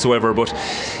Limerick whatsoever, but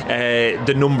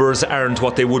the numbers aren't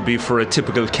what they would be for a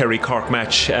typical Kerry-Cork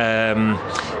match.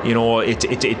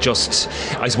 It just,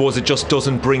 I suppose it just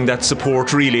doesn't bring that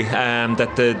support really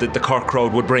that the Cork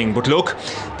crowd would bring. But look,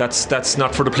 that's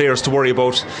not for the players to worry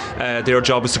about. Their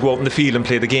job is to go out in the field and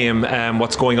play the game.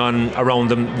 What's going on around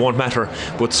them won't matter.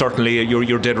 But certainly,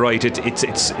 you're dead right.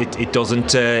 It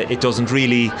doesn't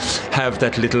really have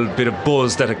that little bit of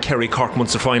buzz that a Kerry Cork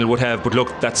Munster final would have. But look,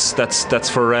 that's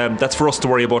for us to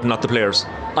worry about, not the players.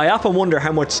 I often wonder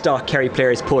how much stock Kerry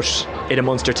players put in a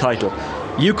Munster title.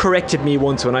 You corrected me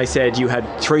once when I said you had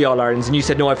 3 All-Irelands and you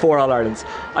said no, I have 4 All-Irelands.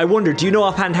 I wonder, do you know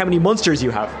offhand how many Munsters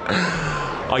you have?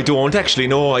 I don't actually,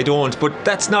 no, I don't. But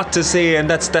that's not to say, and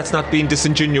that's not being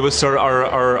disingenuous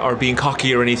or being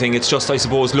cocky or anything. It's just, I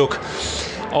suppose, look,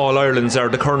 All Irelands are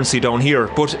the currency down here,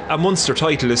 but a Munster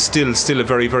title is still a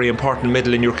very, very important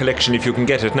medal in your collection if you can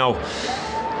get it. Now,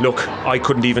 look, I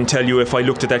couldn't even tell you if I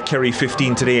looked at that Kerry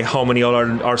 15 today how many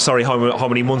how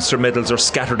many Munster medals are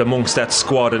scattered amongst that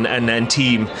squad and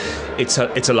team. It's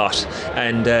a lot.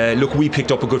 And look, we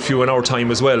picked up a good few in our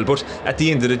time as well. But at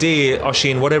the end of the day,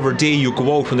 Oisín, whatever day you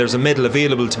go out when there's a medal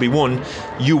available to be won,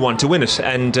 you want to win it.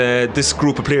 And this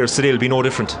group of players today will be no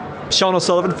different. Sean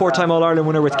O'Sullivan, 4-time All-Ireland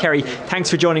winner with Kerry, thanks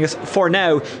for joining us for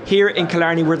now here in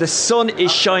Killarney, where the sun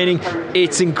is shining.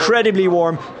 It's incredibly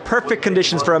warm, perfect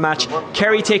conditions for a match.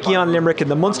 Kerry taking on Limerick in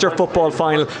the Munster football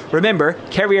final. Remember,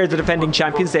 Kerry are the defending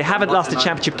champions. They haven't lost a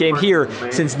championship game here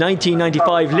since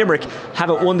 1995. Limerick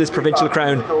haven't won this provincial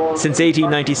crown since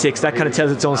 1896. That kind of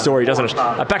tells its own story, doesn't it?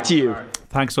 Back to you.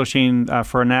 Thanks, Oisín.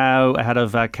 For now, ahead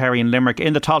of Kerry and Limerick.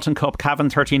 In the Tailteann Cup, Cavan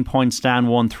 13 points down,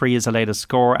 1-3 is the latest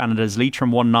score, and it is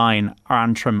Leitrim 1-9,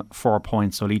 Antrim 4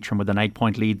 points. So Leitrim with an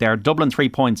 8-point lead there. Dublin 3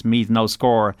 points, Meath no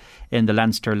score in the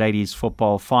Leinster Ladies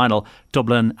Football Final.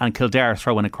 Dublin and Kildare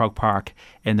throw in at Croke Park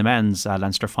in the men's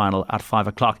Leinster final at 5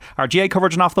 o'clock. Our GA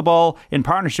coverage and Off the Ball in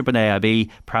partnership with AIB,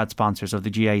 proud sponsors of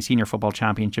the GA Senior Football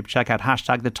Championship. Check out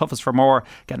hashtag the toughest for more,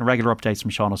 getting regular updates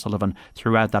from Sean O'Sullivan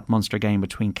throughout that Munster game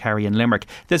between Kerry and Limerick.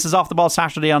 This is Off the Ball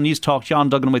Saturday on News Talk. John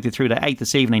Duggan with you through to 8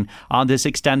 this evening on this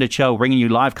extended show, bringing you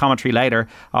live commentary later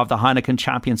of the Heineken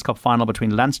Champions Cup final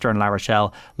between Leinster and La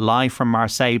Rochelle, live from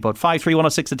Marseille. But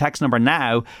 53106 the text number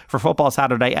now for Football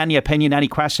Saturday. Any opinion, any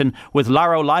question with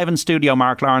Laro live in studio,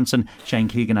 Mark Lawrenson, Shane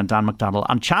Keegan and Dan McDonnell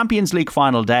on Champions League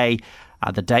final day,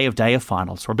 the day of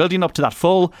finals. We're building up to that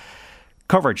full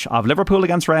coverage of Liverpool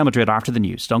against Real Madrid after the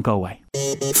news. Don't go away.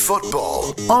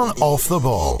 Football on Off the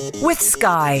Ball with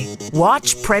Sky.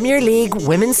 Watch Premier League,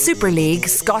 Women's Super League,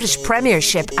 Scottish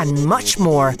Premiership and much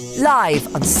more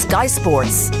live on Sky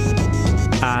Sports.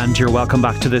 And you're welcome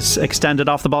back to this extended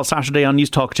Off the Ball Saturday on News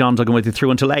Talk. John Duggan with you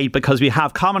through until 8, because we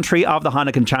have commentary of the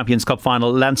Heineken Champions Cup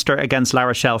final, Leinster against La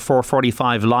Rochelle,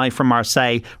 4:45 live from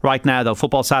Marseille. Right now though,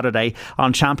 Football Saturday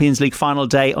on Champions League final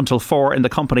day until 4, in the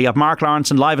company of Mark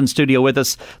Lawrenson, live in studio with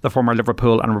us, the former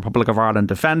Liverpool and Republic of Ireland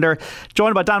defender,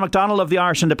 joined by Dan McDonnell of the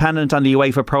Irish Independent and the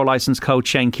UEFA Pro Licence coach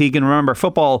Shane Keegan. Remember,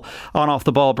 football on Off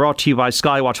the Ball brought to you by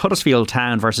Sky. Watch Huddersfield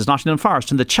Town versus Nottingham Forest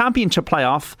in the Championship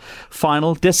playoff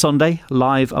final this Sunday,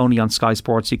 live only on Sky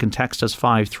Sports. You can text us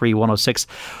 53106.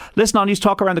 Listen on News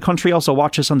Talk around the country. Also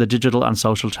watch us on the digital and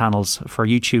social channels for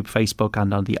YouTube, Facebook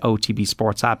and on the OTB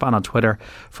Sports app, and on Twitter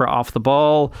for Off the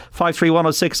Ball.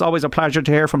 53106. Always a pleasure to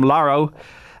hear from Laro.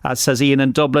 Says Ian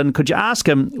in Dublin, could you ask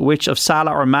him which of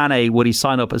Salah or Mane would he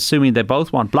sign up, assuming they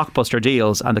both want blockbuster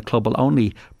deals and the club will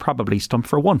only probably stump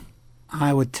for one?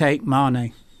 I would take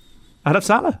Mane. I'd have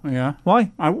Salah. Yeah.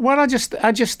 Why? I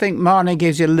just think Mane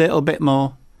gives you a little bit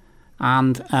more.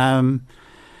 And I'm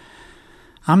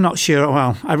not sure.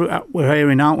 Well, we're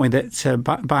hearing, aren't we, that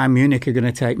Bayern Munich are going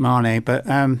to take Mane. But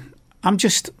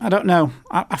I don't know.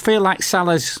 I feel like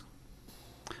Salah's,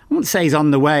 I wouldn't say he's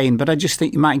on the wane, but I just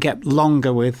think you might get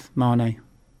longer with Mane.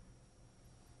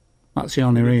 That's the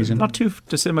only reason. Not too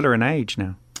dissimilar in age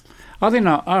now. Are they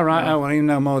not? All right. Oh, well, you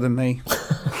know more than me.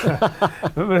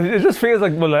 It just feels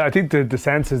like, well, I think the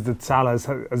sense is that Salah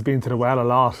has been to the well a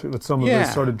lot with some of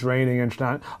his sort of draining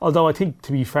international. Although I think,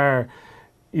 to be fair,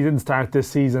 he didn't start this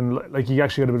season, like he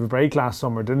actually got a bit of a break last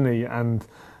summer, didn't he? And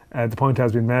the point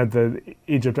has been made that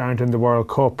Egypt aren't in the World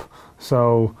Cup,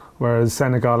 so whereas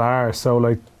Senegal are. So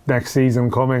like next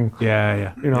season coming, you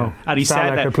know, and he Salah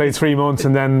said that could play 3 months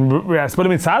and then rest. But I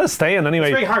mean, Salah's staying anyway.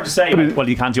 It's very hard to say. Well,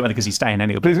 you can't do anything because he's staying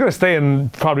anyway. But he's going to stay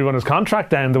and probably run his contract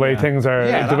down the way things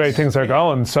are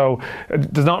going. So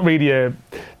there's not really a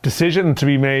decision to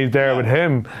be made there with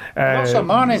him. Also,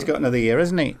 Mane's got another year,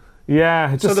 isn't he?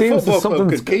 Yeah, it just so the seems football club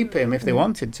could keep him if they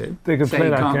wanted to. They could play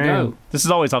that game. Go. This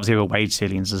is always obviously with wage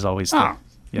ceilings is always. Well,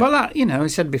 I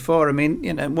said before. I mean,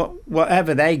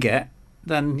 whatever they get,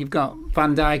 then you've got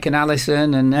Van Dijk and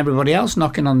Alisson and everybody else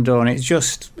knocking on the door, and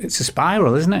it's a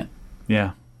spiral, isn't it?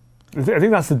 Yeah. I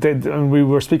think that's and we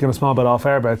were speaking a small bit off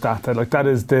air about that. Like that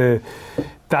is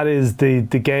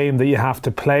the game that you have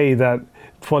to play. That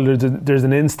well, there's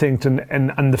an instinct,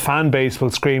 and the fan base will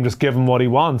scream, just give him what he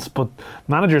wants. But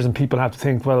managers and people have to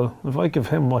think, well, if I give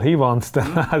him what he wants, then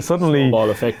suddenly snowball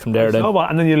effect from there. Then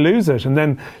and then you lose it, and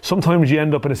then sometimes you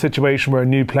end up in a situation where a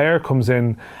new player comes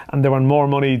in and they want more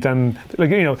money than,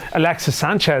 like, you know, Alexis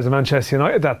Sanchez of Manchester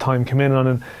United at that time came in on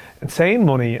an insane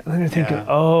money, and then you're thinking,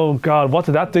 oh God, what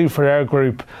did that do for our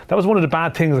group? That was one of the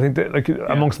bad things, I think, that,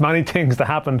 amongst many things that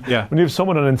happened. When you have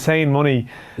someone on insane money,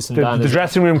 the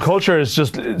dressing room culture is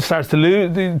just starts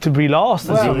to be lost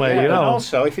in some way. You know? And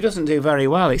also, if he doesn't do very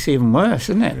well, it's even worse,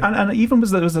 isn't it? And even was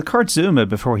the Kurt Zuma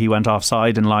before he went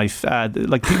offside in life.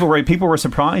 Like people were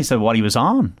surprised at what he was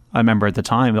on. I remember at the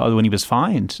time when he was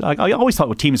fined. Like, I always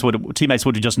thought teammates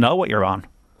would just know what you're on.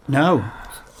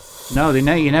 No,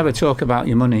 you never talk about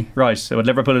your money. Right, so at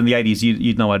Liverpool in the 80s,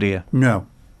 you'd no idea? No.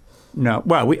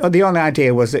 Well, the only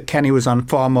idea was that Kenny was on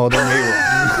far more than we were.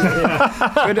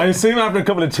 I assume after a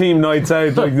couple of team nights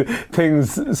out, like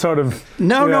things sort of...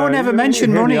 No one ever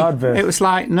mentioned money. It was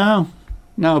like, no,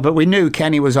 but we knew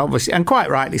Kenny was obviously, and quite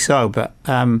rightly so, but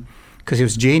because he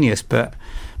was a genius, but...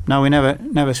 No, we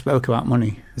never spoke about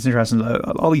money. It's interesting.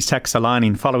 All these texts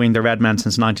aligning following the Red Men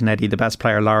since 1980. The best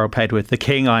player Laro played with, the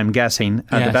King, I'm guessing,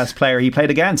 and the best player he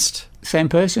played against. Same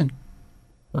person.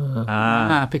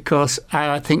 Because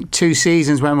I think 2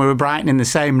 seasons when we were Brighton in the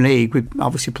same league, we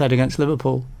obviously played against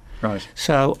Liverpool. Right.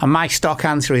 So, and my stock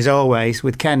answer is always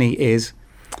with Kenny is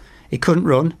he couldn't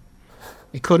run,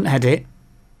 he couldn't head it,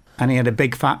 and he had a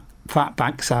big fat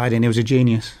backside, and he was a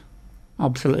genius.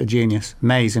 Absolute genius.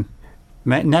 Amazing.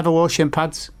 Never wore shin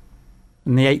pads.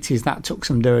 In the 80s, that took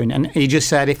some doing. And he just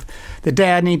said, if the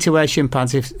day I need to wear shin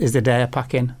pads is the day I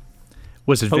pack in.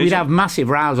 Was it? But we'd have massive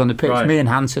rows on the pitch, me and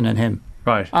Hansen and him.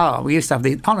 Right. Oh, we used to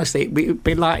have honestly, we'd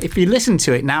be like, if you listen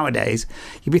to it nowadays,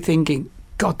 you'd be thinking,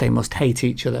 God, they must hate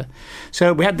each other.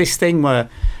 So we had this thing where,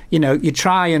 you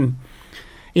try and...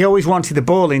 He always wanted the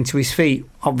ball into his feet,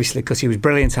 obviously, because he was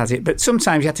brilliant at it. But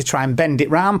sometimes you had to try and bend it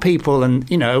round people, and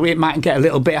it might get a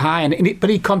little bit high, but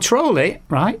he'd control it,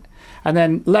 right? And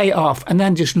then lay it off, and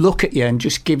then just look at you and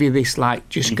just give you this,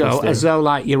 as though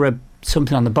like you're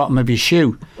something on the bottom of your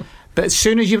shoe. But as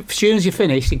soon as you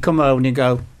finish, he'd come over and he'd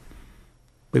go,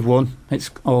 "We've won.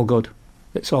 It's all good.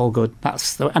 It's all good."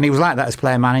 And he was like that as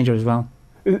player manager as well.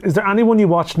 Is there anyone you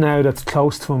watch now that's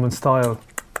close to him in style?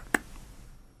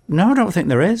 No, I don't think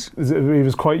there is. He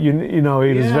was quite, he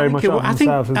was very much off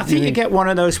himself. I think you get one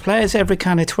of those players every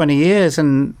kind of 20 years,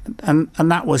 and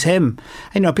that was him.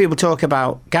 People talk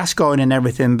about Gascoigne and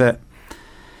everything, but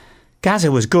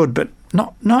Gazza was good, but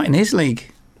not in his league.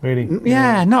 Really?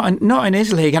 Yeah, not in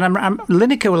his league. And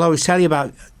Lineker will always tell you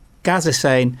about Gazza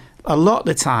saying a lot of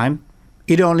the time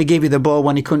he'd only give you the ball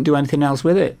when he couldn't do anything else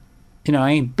with it.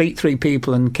 He beat 3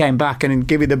 people and came back and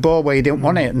give you the ball where you didn't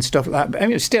want it and stuff like that.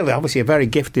 But, it was still obviously a very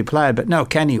gifted player. But no,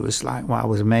 Kenny was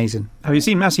was amazing. Have you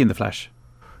seen Messi in the flesh?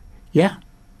 Yeah.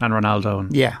 And Ronaldo?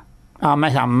 Yeah.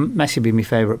 Messi would be my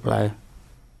favourite player.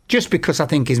 Just because I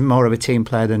think he's more of a team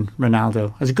player than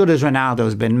Ronaldo. As good as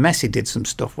Ronaldo's been, Messi did some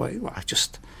stuff where they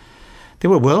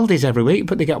were worldies every week,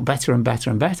 but they got better and better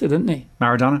and better, didn't they?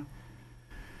 Maradona?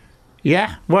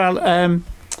 Yeah. Well,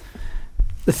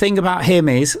 the thing about him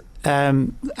is...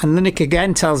 and Lineker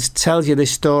again tells you this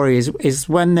story is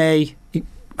when they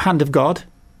hand of God,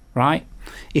 right?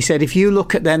 He said if you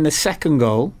look at then the second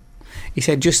goal, he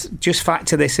said just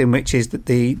factor this in, which is that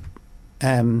the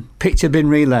pitch had been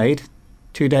relayed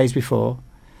 2 days before,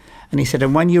 and he said,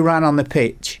 and when you ran on the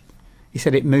pitch, he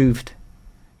said it moved.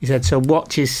 He said, so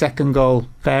watch his second goal,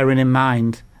 bearing in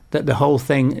mind that the whole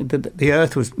thing, that the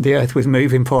earth was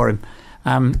moving for him,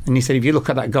 and he said if you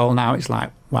look at that goal now, it's like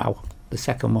wow. The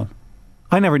second one.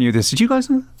 I never knew this. Did you guys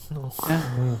know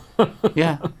that? No.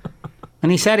 Yeah.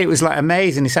 And he said it was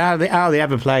amazing. He said how they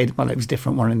ever played. Well, it was a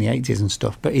different one in the 80s and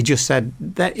stuff. But he just said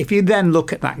that if you then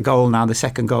look at that goal now, the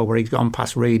second goal where he's gone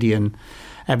past Reedy and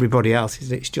everybody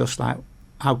else, it's just like,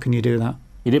 how can you do that?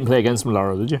 You didn't play against them,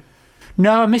 Laura, did you?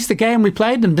 No, I missed the game. We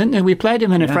played them, didn't we? We played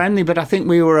them in a friendly, but I think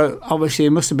we were obviously, it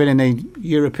must have been in a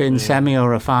European semi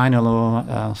or a final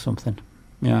or something.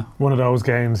 Yeah. One of those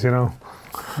games,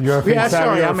 European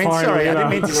sorry, I didn't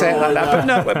mean to say it like that. But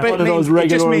no, but it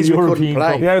just means we couldn't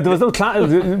play. Yeah, there was no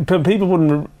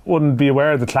people wouldn't be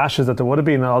aware of the clashes that there would have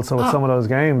been also with some of those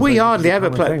games. We hardly ever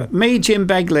played. Me, Jim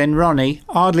Beglin, Ronnie,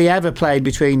 hardly ever played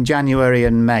between January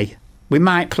and May. We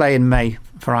might play in May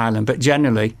for Ireland, but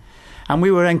generally, and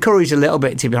we were encouraged a little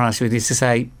bit, to be honest with you, to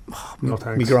say,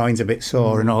 my groin's a bit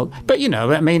sore and all. But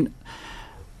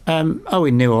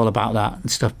Owen knew all about that and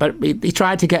stuff. But he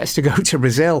tried to get us to go to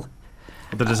Brazil.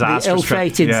 The disaster,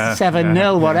 ill-fated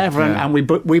 7-0, whatever, and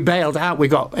we bailed out. We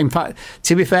got, in fact,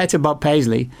 to be fair to Bob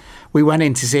Paisley, we went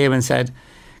in to see him and said,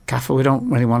 Gaffer, we don't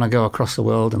really want to go across the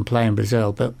world and play in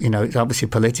Brazil, but it's obviously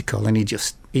political. And he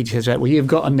just said, well, you've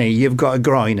got a knee, you've got a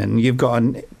groin, and you've got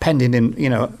a pending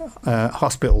in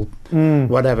hospital,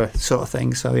 whatever sort of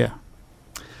thing. So yeah.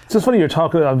 It's just funny you're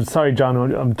talking. I'm sorry, John.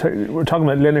 We're talking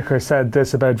about Lineker said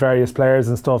this about various players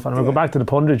and stuff, and I'll go back to the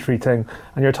punditry thing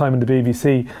and your time in the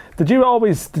BBC. Did you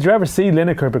ever see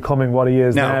Lineker becoming what he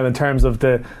is now in terms of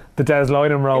the Des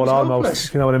Lynam role almost? Hopeless.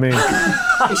 If you know what I mean?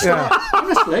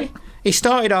 Honestly, he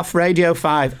started off Radio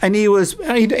 5, and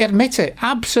he'd admit it,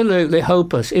 absolutely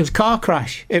hopeless. It was car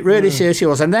crash. It really seriously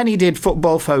was. And then he did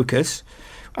Football Focus.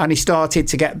 And he started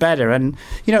to get better. And,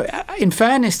 in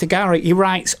fairness to Gary, he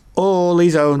writes all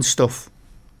his own stuff.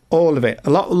 All of it. A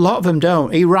lot of them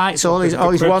don't. He writes all his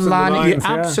one-liners.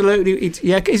 Absolutely.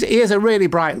 He is a really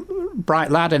bright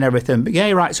lad and everything. But yeah,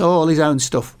 he writes all his own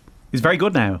stuff. He's very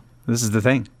good now. This is the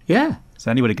thing. Yeah.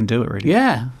 So anybody can do it, really.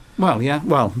 Yeah. Well, yeah.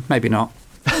 Well, maybe not.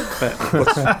 But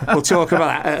we'll talk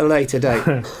about that at a later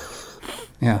date.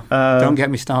 Yeah, don't get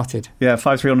me started. Yeah,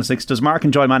 53106. Does Mark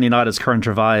enjoy Man United's current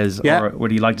revise, or would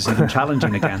he like to see them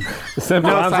challenging again? Simple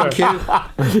answer.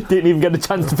 Thank you. Didn't even get a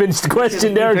chance to finish the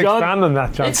question there, John. Expand on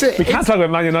that, John. We can't talk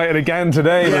about Man United again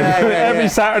today. Every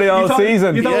Saturday all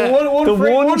season. You thought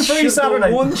one free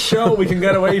Saturday. One show we can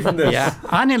get away from this. Yeah,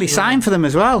 I nearly signed for them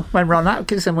as well when Ron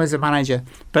Atkinson was the manager.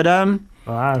 But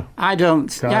wow. I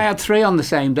don't. God. Yeah, I had 3 on the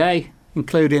same day,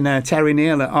 including Terry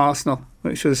Neal at Arsenal,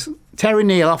 which was Terry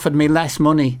Neal offered me less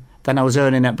money than I was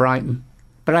earning at Brighton.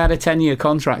 But I had a 10-year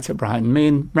contract at Brighton.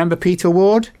 Remember Peter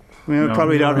Ward?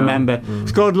 Probably don't remember.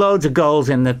 Scored loads of goals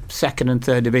in the 2nd and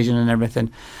 3rd division and everything.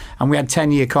 And we had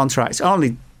 10-year contracts,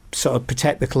 only sort of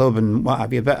protect the club and what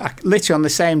have you. But literally on the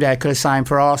same day I could have signed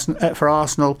for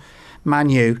Arsenal, Man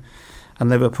U and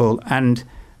Liverpool. And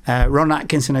Ron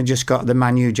Atkinson had just got the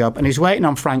Man U job. And he's waiting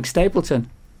on Frank Stapleton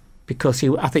because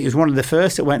I think he was one of the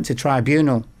first that went to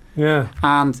tribunal. Yeah.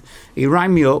 And he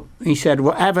rang me up. He said,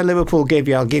 whatever Liverpool give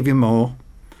you, I'll give you more.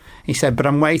 He said, but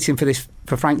I'm waiting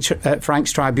for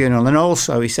Frank's tribunal. And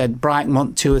also, he said, Brighton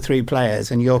want 2 or 3 players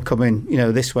and you're coming,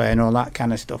 this way and all that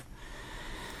kind of stuff.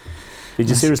 Did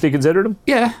you seriously consider them?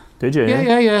 Yeah. Did you?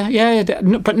 Yeah.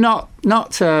 But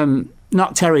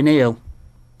not Terry Neal.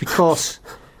 Because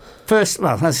first,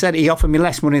 well, as I said, he offered me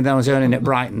less money than I was earning at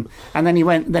Brighton. And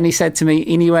then he said to me,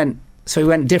 so he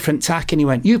went different tack and he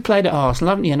went, you played at Arsenal,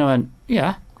 haven't you? And I went,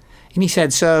 yeah. And he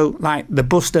said, so like the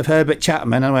bust of Herbert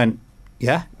Chapman? And I went,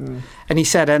 yeah. And he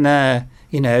said, and the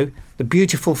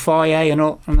beautiful foyer and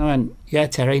all. And I went, yeah,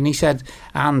 Terry. And he said,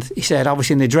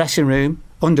 obviously in the dressing room,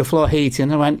 underfloor heating.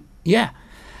 And I went, yeah.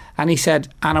 And he said,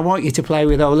 and I want you to play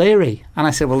with O'Leary. And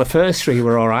I said, well, the first 3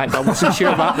 were all right, but I wasn't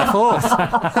sure about the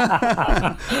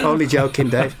 4th. Only joking,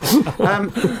 Dave.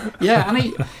 And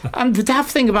the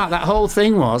daft thing about that whole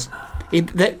thing was,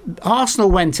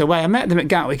 Arsenal went away. I met them at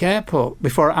Gatwick Airport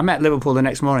before I met Liverpool the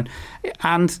next morning.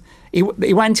 And he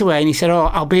went away and he said,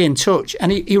 I'll be in touch.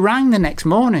 And he rang the next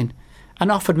morning and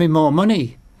offered me more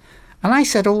money. And I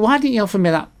said, well, why didn't you offer me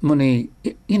that money,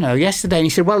 yesterday? And he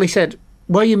said,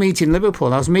 where are you meeting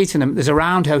Liverpool? I was meeting them. There's a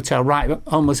Round Hotel right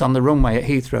almost on the runway at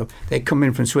Heathrow. They'd come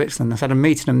in from Switzerland. I said, I'm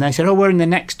meeting them. They said, we're in the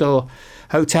next door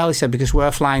hotel. He said, because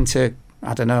we're flying to,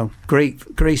 I don't know,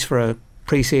 Greece for a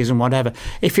pre-season, whatever.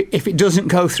 If it doesn't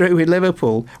go through with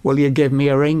Liverpool, will you give me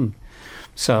a ring?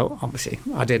 So obviously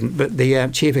I didn't, but the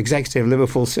chief executive of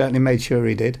Liverpool certainly made sure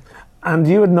he did. And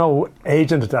you had no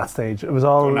agent at that stage. It was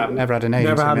all never had an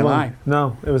agent in my life.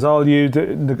 No, it was all you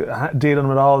dealing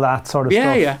with all that sort of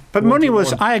stuff. Yeah. But money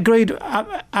was. I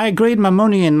agreed my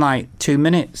money in like 2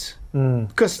 minutes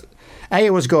because I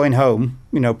was going home.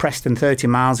 Preston 30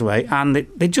 miles away, and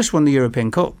they just won the European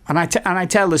Cup. And I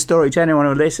tell the story to anyone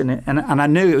who listens, and I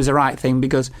knew it was the right thing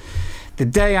because the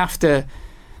day after,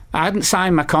 I hadn't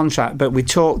signed my contract, but we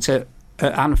talked at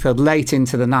Anfield late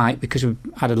into the night because we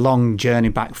had a long journey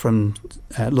back from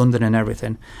London and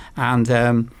everything.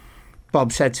 And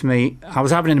Bob said to me, I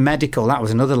was having a medical. That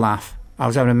was another laugh. I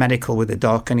was having a medical with the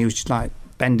doc, and he was just like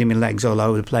bending my legs all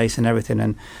over the place and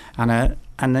everything.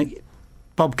 And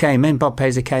Bob came in. Bob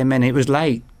Paisley came in. It was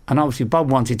late, and obviously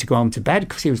Bob wanted to go home to bed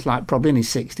because he was like probably in his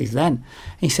 60s then.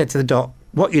 He said to the doc,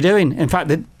 "What are you doing?" In fact,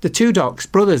 the 2 docs,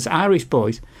 brothers, Irish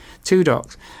boys, 2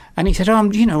 docs. And he said,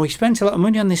 we spent a lot of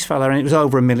money on this fella, and it was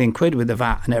over £1 million with the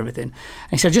VAT and everything.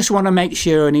 And he said, I just want to make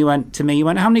sure. And he went to me,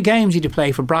 how many games did you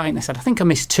play for Brighton? I said, I think I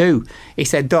missed 2. He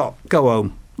said, Doc, go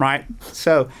home, right?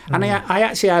 So, and I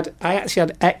actually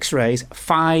had X-rays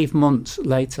 5 months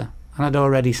later, and I'd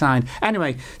already signed.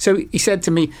 Anyway, so he said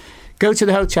to me, go to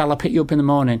the hotel, I'll pick you up in the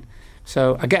morning.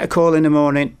 So I get a call in the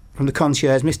morning from the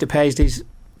concierge, Mr. Paisley's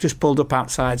just pulled up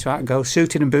outside, so I could go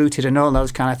suited and booted and all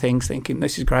those kind of things, thinking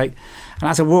this is great. And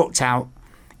as I walked out,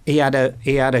 he had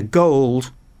a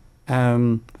gold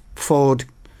Ford,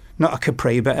 not a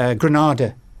Capri, but a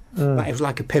Granada. It was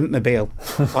like a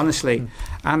pimpmobile, honestly.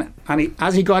 And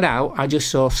as he got out, I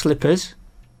just saw slippers,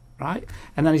 right?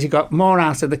 And then as he got more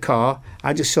out of the car,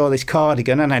 I just saw this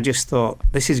cardigan, and I just thought,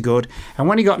 this is good. And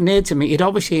when he got near to me, he'd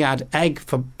obviously had egg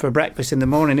for breakfast in the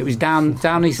morning. It was down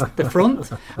the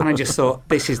front, and I just thought,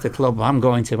 this is the club I'm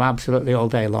going to absolutely all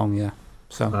day long. Yeah.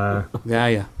 So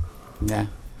yeah.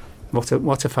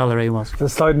 What a fella he was. The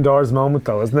sliding doors moment,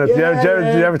 though, isn't it? Yeah,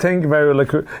 do you ever think about,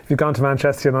 like, if you've gone to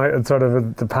Manchester United, sort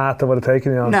of the path that would have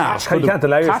taken you on? No, you can't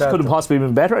allow yourself. Cash could have possibly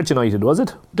been better at United, was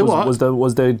it?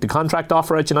 Was the contract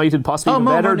offer at United possibly even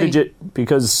better? Money. Did you,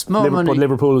 because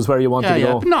Liverpool was where you wanted to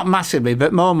go? Not massively,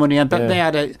 but more money. But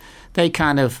they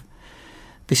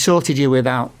sorted you with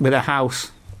a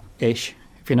house-ish,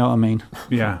 if you know what I mean.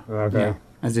 Yeah. Okay.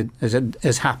 Yeah,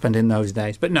 as happened in those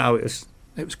days. But no, it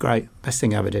was great. Best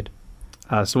thing I ever did.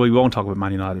 So we won't talk about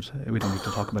Man United. We don't need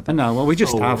to talk about that. No, well, we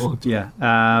just have. Yeah.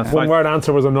 One word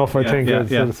answer was enough, I think.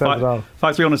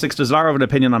 5-3-1-6. Does Lara have an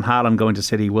opinion on Haaland going to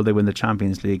City? Will they win the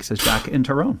Champions League? Says Jack in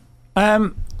Tyrone.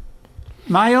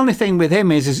 My only thing with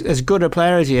him is, as good a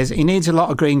player as he is, he needs a lot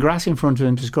of green grass in front of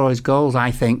him to score his goals,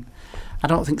 I think. I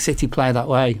don't think City play that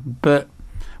way. But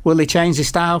will they change the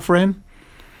style for him?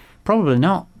 Probably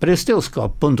not. But he'll still score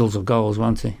bundles of goals,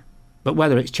 won't he? But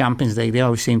whether it's Champions League, they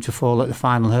always seem to fall at the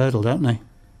final hurdle, don't they?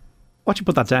 What do you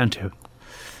put that down to?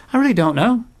 I really don't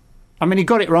know. I mean, he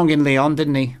got it wrong in Lyon,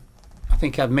 didn't he? I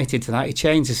think I admitted to that. He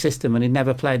changed the system and he'd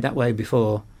never played that way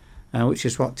before, which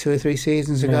is, 2 or 3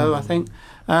 seasons ago, I think.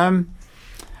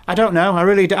 I don't know. I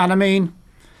really don't. And I mean,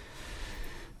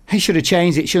 he should have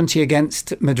changed it, shouldn't he,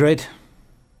 against Madrid?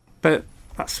 But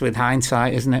that's with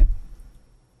hindsight, isn't it?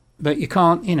 But you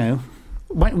can't,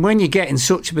 when you get in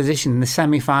such a position in the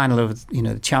semi-final of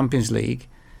the Champions League,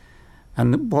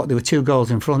 and they were 2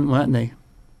 goals in front, weren't they?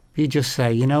 You just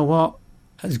say, you know what?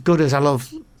 As good as I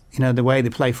love, the way they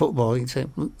play football, you say,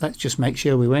 let's just make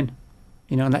sure we win.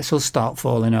 And let's us start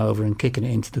falling over and kicking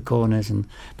it into the corners.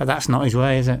 But that's not his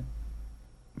way, is it?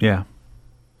 Yeah.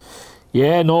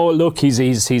 Yeah, no, look,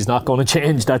 he's not going to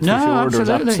change, that's for sure.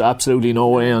 Absolutely. There's absolutely no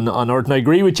way on earth. And I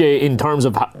agree with you in terms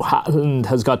of Haaland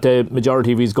has got the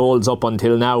majority of his goals up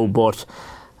until now, but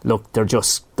look, they're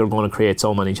going to create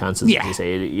so many chances. Yeah. You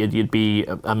say you'd be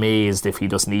amazed if he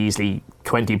doesn't easily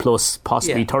 20 plus,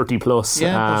 possibly 30 plus.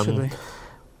 Yeah, possibly.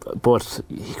 But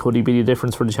could he be the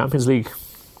difference for the Champions League?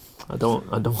 I don't.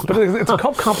 But it's a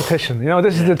cup competition.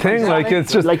 This is the thing. Exactly. Like,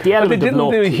 it's just like the element they didn't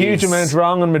of do a huge amount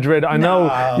wrong in Madrid. I know.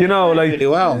 Like really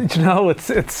well.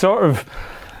 It's sort of.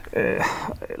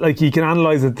 Like, you can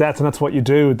analyse it, and that's what you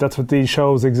do. That's what these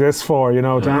shows exist for, to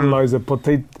analyse it. But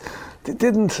they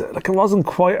didn't, like, it wasn't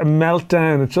quite a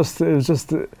meltdown. It was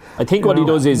just. I think what he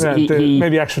does is he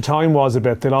maybe extra time was a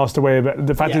bit. They lost away a bit.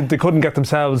 The fact that they couldn't get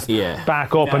themselves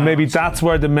back up, and maybe that's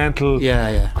where the mental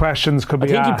questions could be. I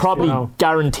think asked, he probably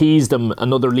guarantees them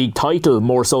another league title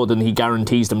more so than he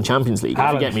guarantees them Champions League.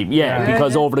 If you get me?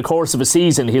 Because over the course of a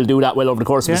season, he'll do that well over the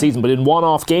course of a season. But in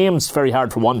one-off games, it's very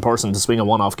hard for one person to swing a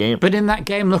one-off game. But in that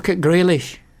game, look at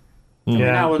Grealish.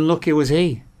 How unlucky was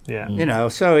he? Yeah.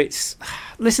 So it's...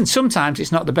 Listen, sometimes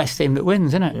it's not the best team that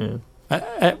wins, isn't it?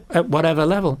 Yeah. At whatever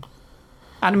level.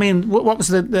 And I mean, what was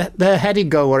the headed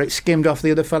goal where it skimmed off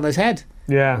the other fella's head?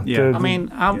 Yeah. I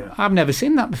mean, I've never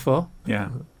seen that before. Yeah.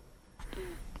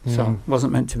 So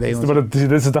wasn't meant to be. But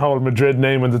this is the whole Madrid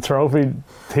name and the trophy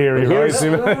theory,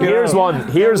 right? Here's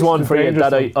one for you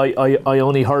that I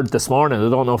only heard this morning. I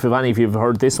don't know if any of you have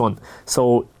heard this one.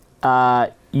 So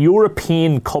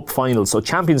European Cup finals, so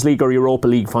Champions League or Europa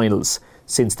League finals,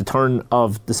 since the turn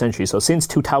of the century, so since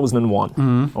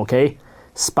 2001, okay,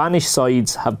 Spanish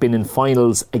sides have been in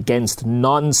finals against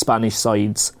non-Spanish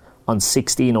sides on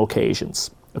 16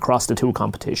 occasions across the 2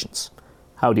 competitions.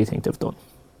 How do you think they've done?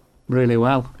 Really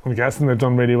well. I'm guessing they've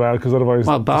done really well, because otherwise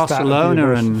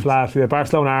Barcelona and flat. Yeah,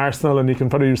 Barcelona, Arsenal, and you can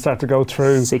probably start to go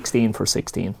through 16 for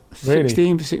 16. Really?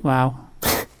 16 for 16. Wow.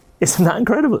 Isn't that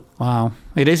incredible? Wow,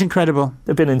 it is incredible.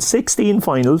 They've been in 16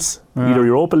 finals, either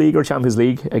Europa League or Champions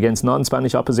League, against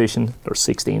non-Spanish opposition. They're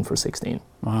 16 for 16.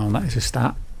 Wow, that is a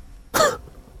stat. I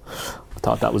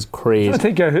thought that was crazy. I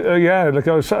think, like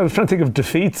I was trying to think of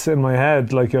defeats in my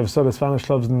head, like of sort of Spanish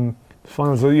clubs in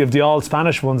finals. You have the all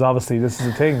Spanish ones, obviously. This is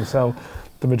the thing. So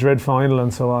the Madrid final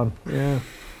and so on. Yeah,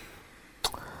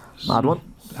 mad one.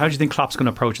 How do you think Klopp's going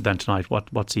to approach it then tonight?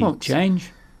 What's he? Won't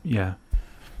change. Yeah.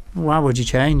 Why would you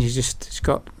change? He's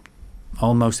got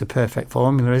almost a perfect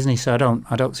formula, isn't he? So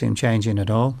I don't see him changing at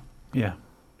all. Yeah.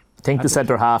 I think the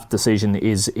centre half decision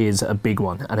is a big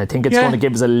one, and I think it's going to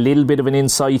give us a little bit of an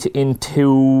insight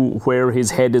into where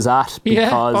his head is at.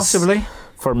 Because possibly.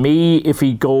 For me, if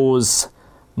he goes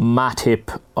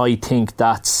Matip, I think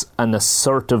that's an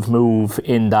assertive move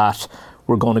in that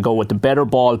we're going to go with the better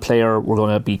ball player. We're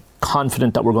going to be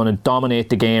confident that we're going to dominate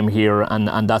the game here,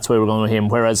 and that's why we're going with him.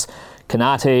 Whereas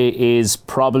Konate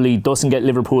probably doesn't get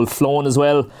Liverpool flowing as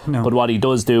well, but what he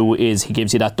does do is he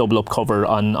gives you that double up cover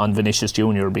on Vinicius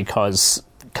Junior, because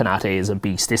Konate is a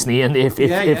beast, isn't he? And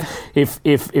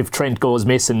if Trent goes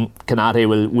missing, Konate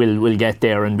will get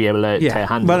there and be able to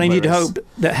handle. Well, and you'd hope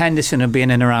that Henderson would be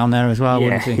in and around there as well,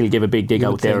 wouldn't he? He'll give a big dig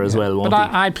out there as well, won't but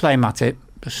he? I'd play Matip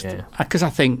because I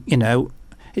think,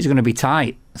 he's going to be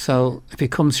tight. So if he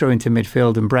comes through into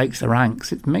midfield and breaks the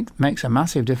ranks, it makes a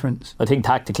massive difference. I think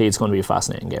tactically it's going to be a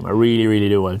fascinating game. I really, really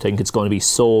do. I think it's going to be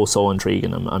so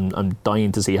intriguing. I'm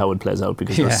dying to see how it plays out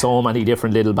because there's so many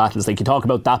different little battles. Like you talk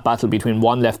about that battle between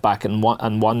one left back and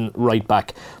one right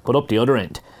back, but up the other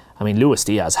end, I mean, Luis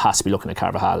Diaz has to be looking at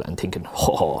Carvajal and thinking,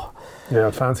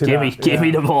 fancy give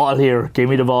me the ball here. Give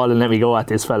me the ball and let me go at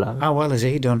this fella. How well has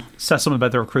he done? Says something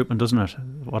about the recruitment, doesn't it?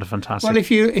 What a fantastic. Well,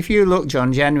 if you look,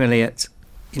 John, generally at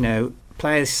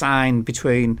players signed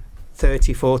between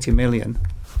 30-40 million,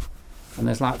 and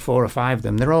there's like 4 or 5 of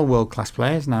them, they're all world class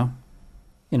players now.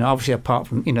 Obviously apart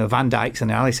from Van Dijk's and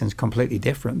Alisson's completely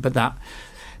different, but that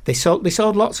they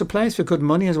sold lots of players for good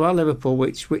money as well, Liverpool,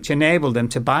 which enabled them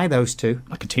to buy those two.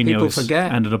 Like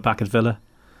Coutinho ended up back at Villa.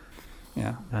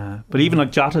 Yeah, but even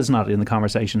like Jota's not in the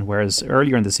conversation, whereas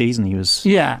earlier in the season he was.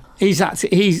 Yeah, he's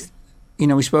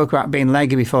we spoke about being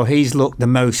leggy before. He's looked the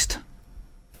most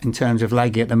in terms of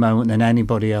leggy at the moment than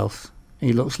anybody else.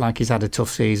 He looks like he's had a tough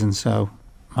season, so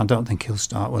I don't think he'll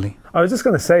start, will he? I was just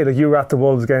going to say, you were at the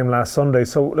Wolves game last Sunday,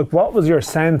 so what was your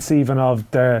sense even of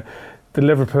the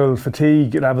Liverpool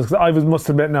fatigue levels? I must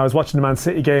admit now, I was watching the Man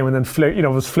City game and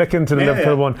then was flicking to the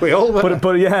Liverpool one. We all were.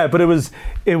 But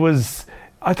it was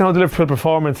I don't know, the Liverpool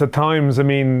performance at times, I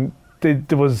mean,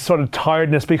 there was sort of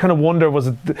tiredness, but you kind of wonder, was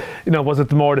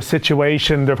it more the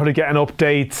situation? They're probably getting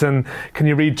updates, and can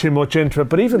you read too much into it?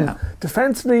 But even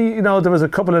defensively, there was a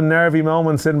couple of nervy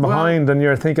moments in behind, and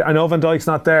you're thinking, I know Van Dijk's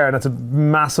not there, and that's a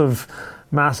massive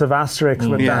asterisk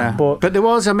with that. But there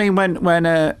was, I mean,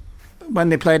 when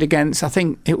they played against, I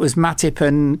think it was Matip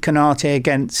and Konate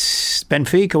against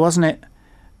Benfica, wasn't it?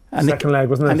 And second leg,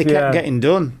 wasn't it? And they kept getting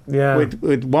done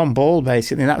with one ball,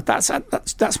 basically.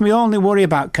 That's my only worry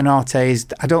about Konate, is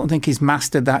I don't think he's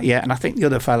mastered that yet, and I think the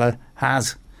other fella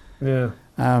has. Yeah.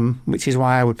 Which is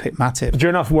why I would pick Matip. But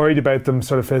you're not worried about them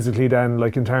sort of physically then,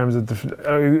 like in terms of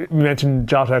you mentioned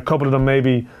Jota, a couple of them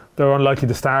maybe they're unlikely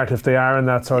to start if they are in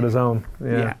that sort of zone.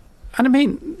 Yeah. And I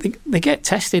mean, they get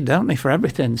tested, don't they, for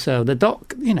everything? So the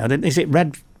doc, is it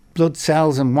red blood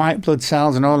cells and white blood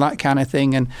cells and all that kind of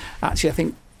thing? And actually, I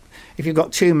think if you've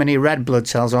got too many red blood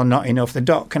cells or not enough, the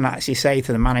doc can actually say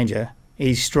to the manager,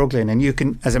 he's struggling, and you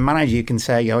can, as a manager, you can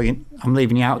say, I'm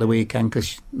leaving you out the weekend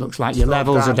because looks like your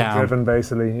levels are down. Driven,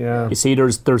 basically, yeah. You see,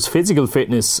 there's physical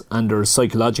fitness and there's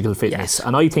psychological fitness,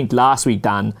 and I think last week,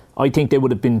 Dan, they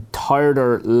would have been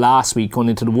tireder last week going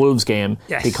into the Wolves game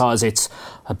because it's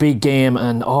a big game,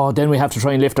 and then we have to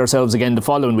try and lift ourselves again the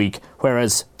following week.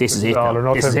 Whereas this is it.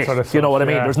 This is it. You know what I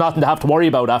mean? There's nothing to have to worry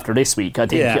about after this week. I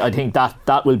think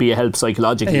that will be a help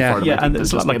psychologically for them. Yeah, and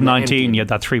it's like 19. You had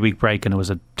that 3-week break, and it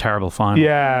was a terrible final.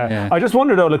 Yeah. I just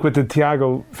wonder though, with the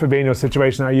Thiago Fabinho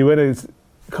situation, are you in it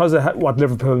because of what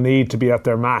Liverpool need to be at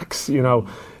their max?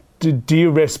 Do you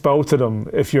risk both of them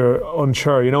if you're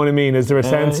unsure? You know what I mean? Is there a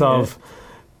sense of,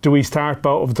 do we start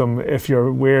both of them if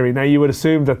you're weary? Now, you would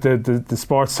assume that the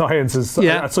sports science is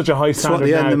at such a high standard what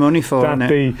they earn the money for,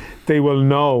 that they will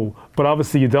know. But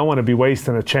obviously, you don't want to be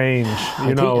wasting a change.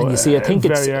 I think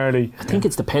it's very early. I think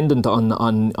it's dependent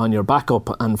on your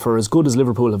backup, and for as good as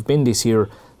Liverpool have been this year,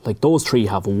 those three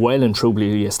have well and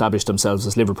truly established themselves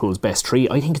as Liverpool's best three.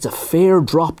 I think it's a fair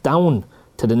drop down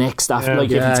to the next after,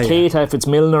 if it's Keita, if it's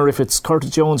Milner, if it's Curtis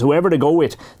Jones, whoever to go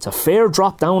with, it's a fair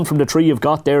drop down from the three you've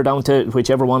got there down to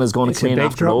whichever one is going to come in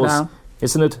after those, down.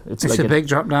 Isn't it? It's a big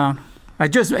drop down.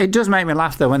 It does make me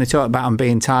laugh though when they talk about them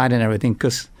being tired and everything,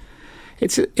 because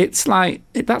it's like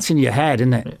that's in your head,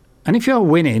 isn't it? And if you're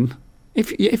winning,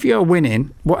 if you're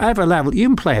winning whatever level, you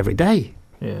can play every day.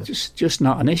 Yeah. Just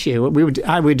not an issue.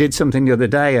 We did something the other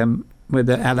day with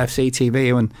the LFC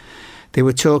TV, and they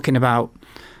were talking about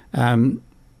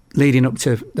leading up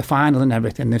to the final and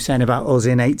everything. They're saying about us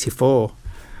in '84.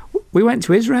 We went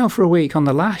to Israel for a week on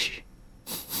the Lash.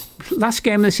 Last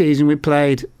game of the season, we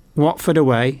played Watford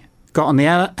away, got on the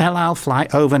El Al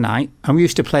flight overnight, and we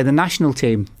used to play the national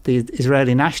team, the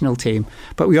Israeli national team,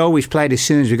 but we always played as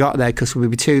soon as we got there because we'd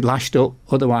be too lashed up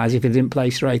otherwise if we didn't play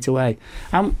straight away.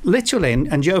 And literally,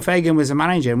 and Joe Fagan was the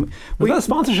manager. Was that a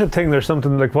sponsorship thing? There's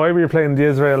something like, why were you playing the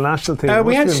Israel national team?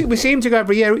 We seem to go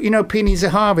every year. Pini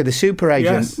Zahavi, the super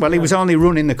agent. Yes, well, he was only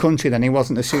running the country then, he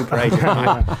wasn't a super agent.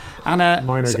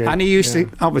 And he used to,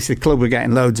 obviously the club were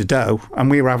getting loads of dough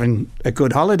and we were having a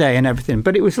good holiday and everything,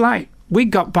 but it was like, we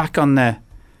got back on the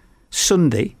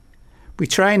Sunday, we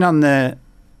train on the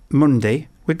Monday,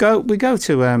 we go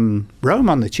to Rome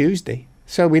on the Tuesday.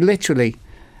 So we literally,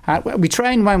 We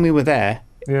trained when we were there.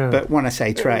 Yeah. But when I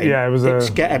say train, it was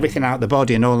it's get everything out of the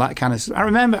body and all that kind of stuff. I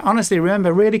honestly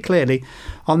remember really clearly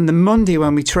on the Monday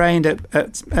when we trained at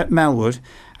Melwood,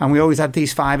 and we always had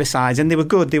these 5-a-sides, and they were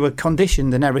good, they were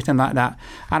conditioned and everything like that.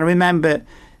 And I remember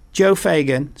Joe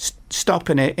Fagan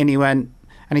stopping it, and he went,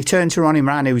 and he turned to Ronnie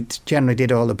Moran, who generally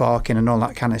did all the barking and all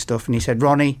that kind of stuff, and he said,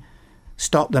 "Ronnie,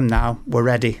 stop them now, we're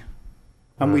ready."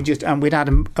 And we'd had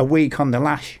a week on the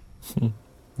lash.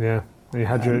 Yeah. You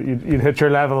had you'd hit your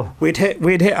level. We'd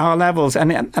hit our levels,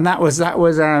 and that was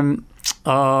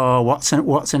what's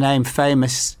her name?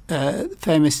 Famous,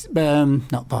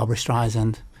 not Barbara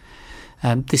Streisand.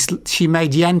 She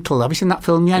made Yentl. Have you seen that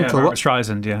film Yentl? Yeah, Barbara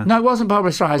Streisand. Yeah. No, it wasn't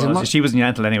Barbara Streisand. Well, she was in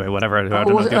Yentl anyway. Whatever. I don't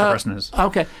know what the other person is.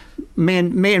 Okay,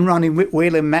 me and Ronnie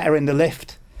Whelan met her in the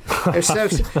lift. It was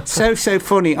so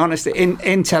funny. Honestly,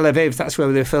 in Tel Aviv, that's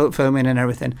where they were filming and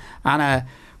everything, and.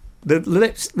 The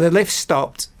lift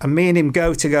stopped, and me and him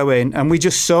go in, and we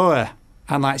just saw her.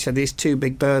 And like I said, these two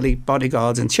big burly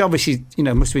bodyguards, and she obviously,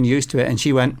 must have been used to it. And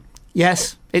she went,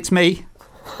 "Yes, it's me."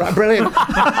 Right, brilliant,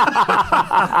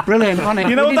 brilliant. Honey.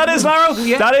 You know what that is, Laro?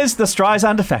 Yeah. That is the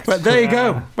Streisand effect. But there you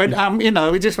go. But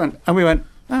we just went, and we went,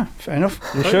 "Oh, fair enough."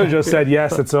 You should have just said,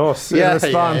 "Yes, it's us." In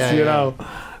response,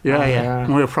 Yeah.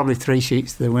 We were probably 3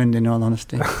 sheets to the wind, in all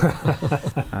honesty.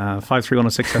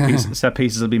 5-3-1-6 set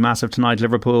pieces will be massive tonight.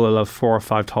 Liverpool will have 4 or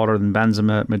 5 taller than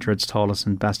Benzema, Madrid's tallest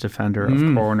and best defender of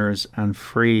corners and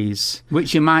frees.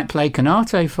 Which you might play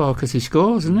Konate for, because he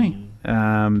scores, isn't he?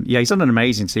 He's done an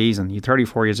amazing season. He's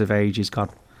 34 years of age. He's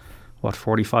got,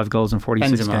 45 goals in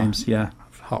 46 games? Yeah.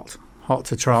 Hot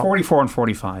to trot. 44 and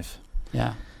 45.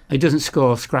 Yeah. He doesn't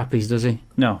score scrappies, does he?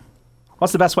 No.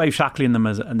 What's the best way of shackling them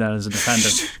as a defender?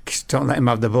 Don't let him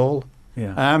have the ball.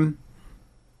 Yeah.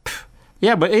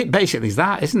 But it basically is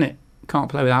that, isn't it? Can't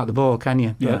play without the ball, can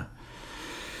you? Yeah.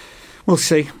 We'll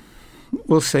see.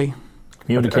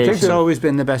 Communication has always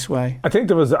been the best way. I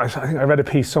think I read a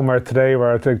piece somewhere today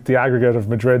where I think the aggregate of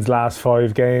Madrid's last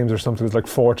 5 games or something was like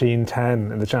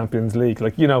 14-10 in the Champions League.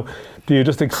 Do you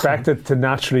just expect it to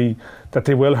naturally, that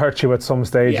they will hurt you at some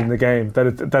stage in the game?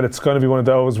 That it's going to be one of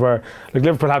those where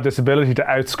Liverpool have this ability to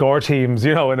outscore teams,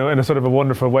 in a sort of a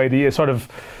wonderful way. Do you sort of...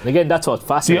 And again, that's what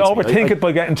fascinates me. Do you overthink it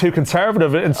by getting too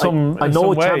conservative in some way? I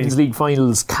know Champions League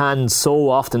finals can so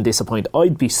often disappoint.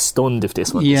 I'd be stunned if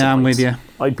this one disappoints. Yeah, I'm with you.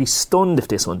 I'd be stunned if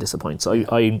this one disappoints.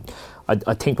 I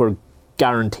think we're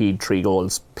guaranteed 3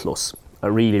 goals plus. I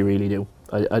really, really do.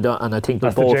 I don't, and I think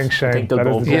they'll both. I think they'll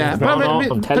both. Yeah,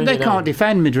 but they can't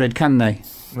defend Madrid, can they?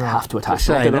 They have to attack.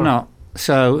 They're not.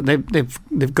 So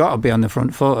they've got to be on the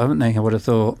front foot, haven't they? I would have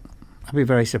thought. I'd be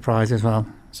very surprised as well.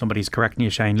 Somebody's correcting you,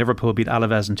 Shane. Liverpool beat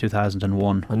Alaves in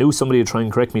 2001. I knew somebody would try and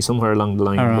correct me somewhere along the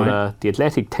line, but the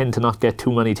Athletic tend to not get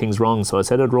too many things wrong, so I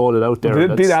said I'd roll it out there. They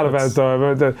did beat Alaves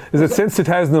though. Is it since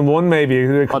 2001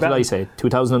 maybe? What did I say?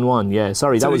 2001, yeah.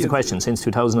 Sorry, that was the question. Since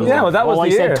 2001. Yeah, well, that was the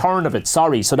year. I said turn of it,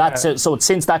 sorry. So that's so it's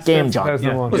since that game, John.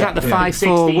 Was that the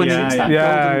 5-4 winning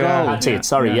golden goal? That's it,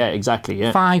 sorry, exactly.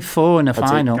 5-4 in the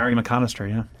final. Gary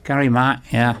McAllister, Gary Matt,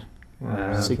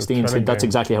 16, so that's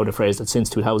exactly how they phrased it, since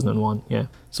 2001, yeah.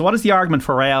 So what is the argument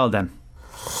for Real then?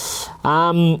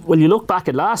 Well, you look back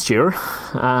at last year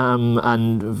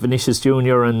and Vinicius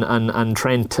Junior and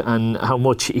Trent and how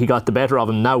much he got the better of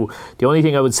him. Now, the only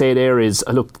thing I would say there is,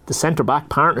 look, the centre-back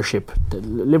partnership,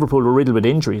 Liverpool were riddled with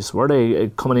injuries. Were they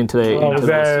coming into the...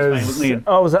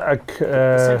 was that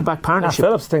the centre-back partnership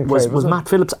was Matt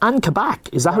Phillips and Kabak.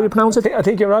 Is that how you pronounce it? I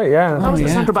think you're right, yeah. That was the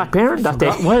centre-back pairing that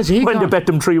day. Where's he when they bet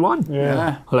them 3-1.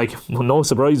 Yeah. No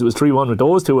surprise it was 3-1 with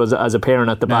those two as a pairing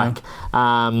at the back.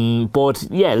 But,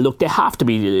 yeah, look, they have to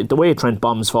be, the way Trent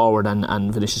bombs forward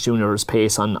and Vinicius Junior's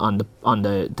pace on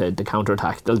the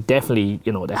counter-attack, they'll definitely,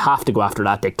 they have to go after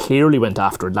that. They clearly went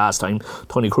after it last time.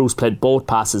 Tony Kroos played both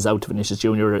passes out to Vinicius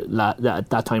Junior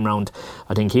that time round.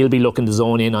 I think he'll be looking to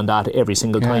zone in on that every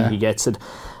single time he gets it.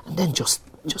 And then just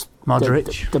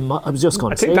Modric. I was just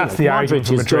going to say, I think that's the argument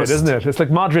for Madrid, isn't it? It's like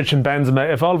Modric and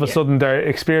Benzema. If all of a sudden their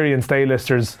experienced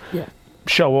A-listers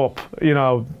show up,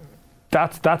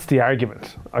 that's the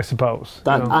argument, I suppose.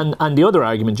 And the other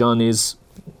argument, John, is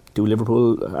are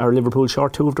Liverpool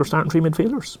short 2 of their starting 3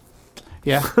 midfielders?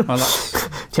 Yeah,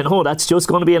 well, that's just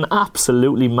going to be an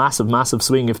absolutely massive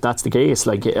swing if that's the case.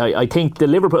 I think the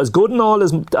Liverpool, as good and all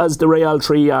as the Real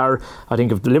 3 are, I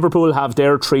think if the Liverpool have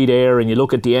their 3 there, and you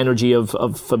look at the energy of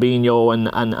Fabinho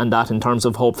and that in terms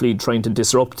of hopefully trying to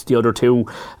disrupt the other 2,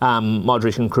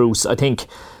 Modric and Kroos, I think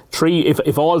 3,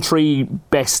 if all 3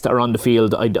 best are on the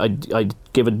field, I'd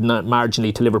give it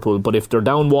marginally to Liverpool. But if they're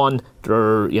down 1,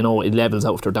 it levels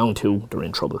out. If they're down 2, they're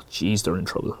in trouble. Jeez, they're in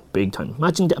trouble, big time.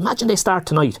 Imagine they start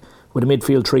tonight with a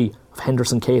midfield 3 of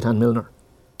Henderson, Keita and Milner.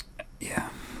 Yeah,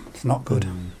 it's not good.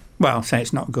 Well, I'll say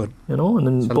it's not good. And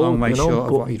then it's a long way short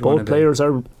of what you'd want to do. Both players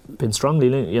are been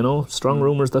strongly, strong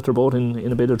rumours that they're both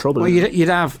in a bit of trouble. Well, you'd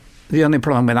have, the only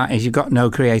problem with that is you've got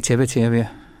no creativity, have you?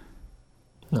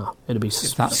 No, it'd be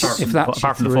if that's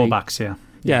apart from the fullbacks, yeah.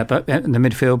 Yeah, but the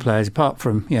midfield players, apart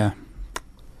from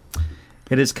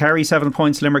It is Kerry 7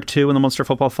 points, Limerick 2 in the Munster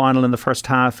football final in the first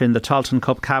half. In the Tailteann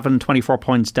Cup, Cavan 24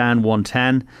 points down,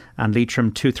 110, and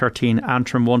Leitrim 213,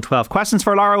 Antrim 112. Questions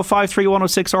for Laro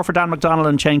 53106 or for Dan McDonald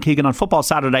and Shane Keegan on Football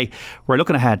Saturday. We're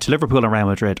looking ahead to Liverpool and Real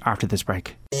Madrid after this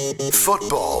break.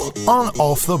 Football on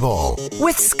Off the Ball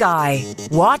with Sky.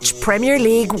 Watch Premier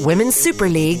League, Women's Super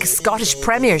League, Scottish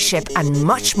Premiership and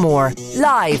much more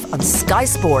live on Sky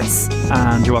Sports.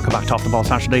 And you're welcome back to Off the Ball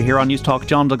Saturday here on News Talk.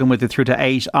 John Duggan with you through to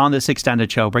 8 on this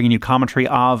extended show, bringing you commentary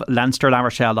of Leinster La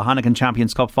Rochelle, the Heineken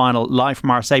Champions Cup final, live from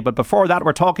Marseille. But before that,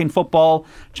 we're talking football.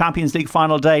 Champions League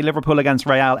final day, Liverpool against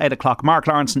Real, 8 o'clock. Mark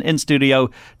Lawrenson in studio.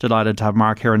 Delighted to have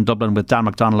Mark here in Dublin with Dan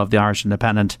McDonald of the Irish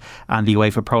Independent and the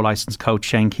UEFA Pro Licence coach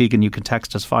Shane Keegan. You can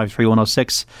text us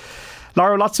 53106.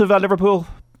 Laura, lots of Liverpool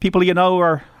people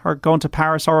are going to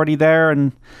Paris already there,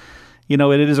 and it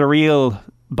is a real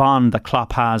bond that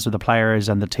Klopp has with the players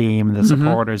and the team and the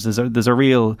supporters. There's a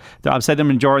real, I've said them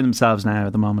enjoying themselves now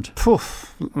at the moment.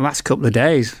 Last couple of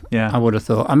days, I would have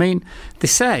thought. I mean, they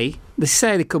say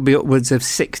there could be upwards of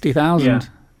 60,000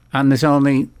 and there's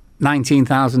only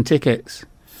 19,000 tickets.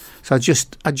 So I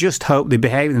just hope they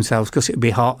behave themselves, because it'll be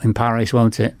hot in Paris,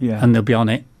 won't it? Yeah. And they'll be on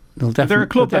it. They're a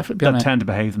club that tend to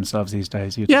behave themselves these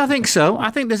days. I think so. I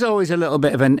think there's always a little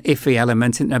bit of an iffy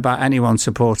element about anyone's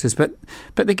supporters, but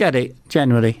they get it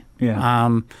generally.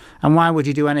 Yeah. And why would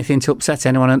you do anything to upset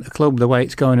anyone at the club the way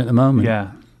it's going at the moment?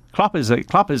 Yeah. Klopp is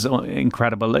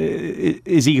incredible.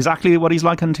 Is he exactly what he's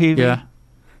like on TV? Yeah.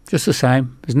 Just the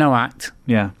same. There's no act.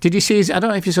 Yeah. Did you see I don't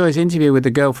know if you saw his interview with the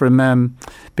girl from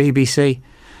BBC,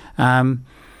 and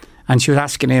she was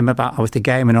asking him about the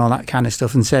game and all that kind of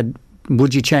stuff, and said,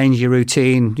 would you change your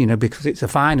routine, because it's a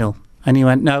final? And he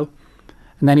went, no.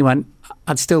 And then he went,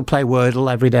 I'd still play Wordle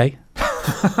every day.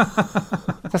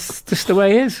 That's just the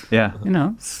way he is. Yeah.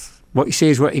 What you see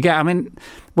is what you get. I mean,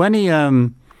 when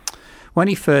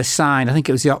he first signed, I think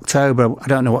it was the October, I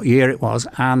don't know what year it was,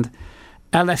 and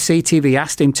LFC TV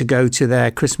asked him to go to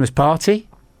their Christmas party,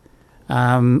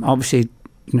 obviously,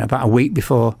 about a week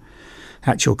before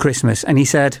actual Christmas. And he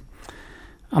said,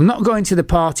 I'm not going to the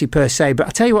party per se, but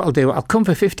I'll tell you what I'll do. I'll come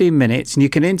for 15 minutes and you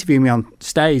can interview me on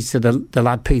stage to the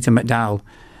lad Peter McDowell.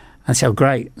 And so,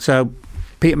 great. So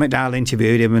Peter McDowell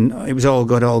interviewed him and it was all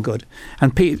good.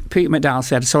 And Peter McDowell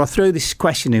said, so I threw this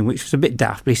question in, which was a bit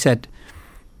daft, but he said,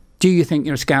 do you think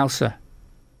you're a Scouser?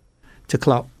 To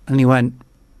Klopp. And he went,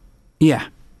 yeah.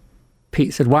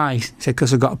 Pete said, why? He said,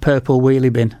 because I've got a purple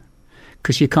wheelie bin.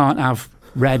 Because you can't have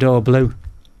red or blue.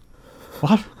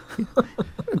 What?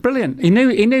 Brilliant. He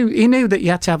knew that you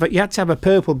had to have a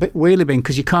purple wheelie bin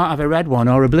because you can't have a red one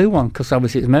or a blue one, because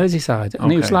obviously it's Merseyside.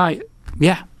 And he was like,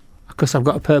 yeah, because I've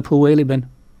got a purple wheelie bin.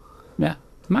 Yeah.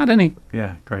 Mad, isn't he?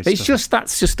 Yeah, great It's stuff.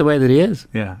 that's just the way that he is.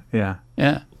 Yeah.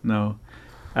 No.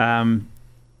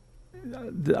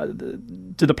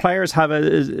 Do the players have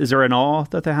is there an awe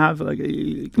that they have? Like,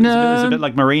 no. It's a bit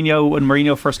like Mourinho. When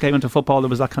Mourinho first came into football, there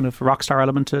was that kind of rock star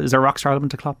element. Is there a rock star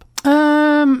element to Klopp?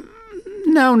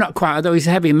 No, not quite. Although he's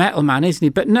a heavy metal man, isn't he?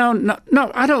 But no,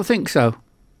 I don't think so.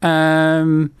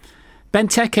 Benteke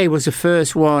was the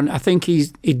first one. I think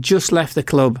he'd just left the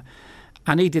club,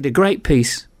 and he did a great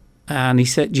piece. And he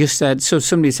said, so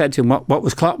somebody said to him, what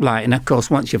was Klopp like? And of course,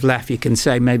 once you've left, you can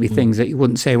say maybe things that you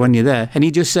wouldn't say when you're there. And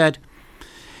he just said,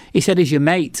 he's your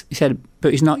mate. He said,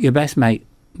 but he's not your best mate,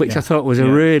 which I thought was a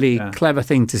really clever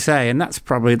thing to say. And that's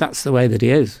the way that he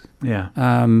is. Yeah.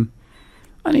 And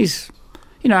he's,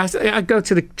 I go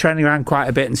to the training ground quite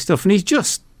a bit and stuff, and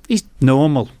he's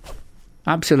normal.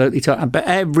 Absolutely. But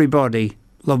everybody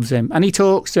loves him. And he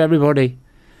talks to everybody.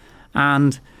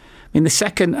 And I mean, the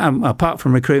second, apart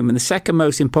from recruitment, the second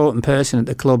most important person at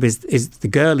the club is the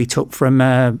girl he took from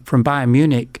Bayern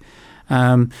Munich.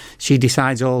 She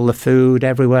decides all the food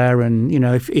everywhere, and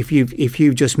if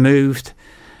you've just moved,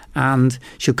 and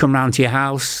she'll come round to your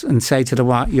house and say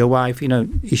to your wife,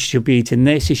 you should be eating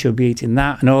this, you should be eating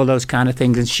that, and all those kind of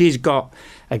things. And she's got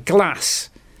a glass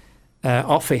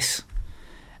office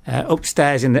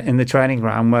upstairs in the training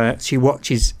ground where she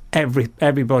watches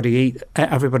everybody eat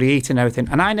and everything.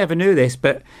 And I never knew this,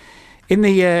 but in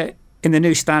the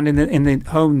newsstand in the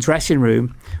home dressing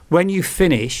room, when you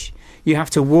finish, you have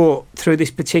to walk through this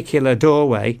particular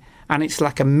doorway, and it's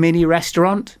like a mini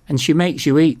restaurant, and she makes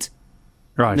you eat.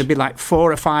 Right. And there'd be like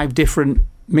 4 or 5 different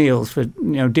meals for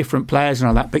different players and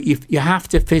all that, but you have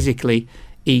to physically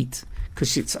eat,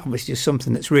 because it's obviously just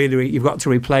something that's really, you've got to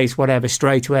replace whatever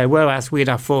straight away. Whereas we'd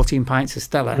have 14 pints of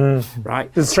Stella, right?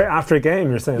 It's straight after a game,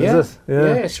 you're saying, yeah. is it?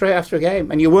 Yeah, straight after a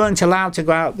game. And you weren't allowed to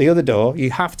go out the other door.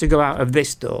 You have to go out of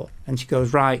this door. And she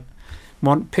goes, right,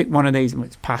 pick one of these, and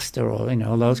it's pasta or,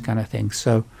 those kind of things.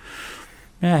 So,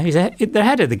 yeah, they're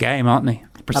ahead of the game, aren't they?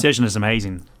 Precision is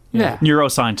amazing. Yeah.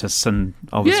 Neuroscientists and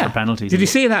obviously penalties. Did you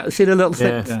see that? See the little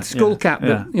skull cap?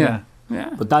 Yeah.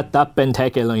 But that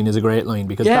Benteke line is a great line,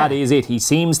 because that is it. He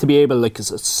seems to be able,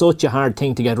 it's such a hard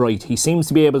thing to get right. He seems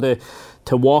to be able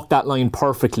to walk that line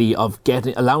perfectly of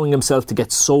allowing himself to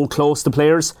get so close to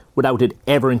players without it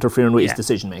ever interfering with his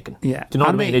decision making. Yeah. Do you know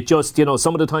what I mean? It just,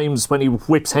 some of the times when he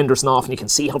whips Henderson off, and you can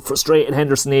see how frustrated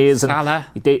Henderson is,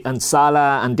 and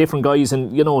Salah and different guys,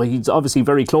 and he's obviously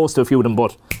very close to a few of them,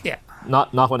 but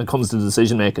not when it comes to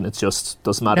decision making. It just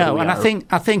doesn't matter. No, and I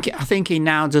think he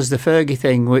now does the Fergie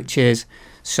thing, which is,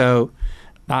 so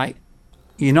like,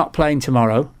 you're not playing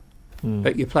tomorrow,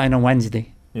 but you're playing on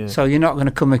Wednesday. Yeah. So you're not going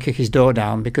to come and kick his door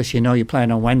down because you're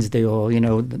playing on Wednesday or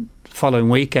the following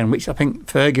weekend, which I think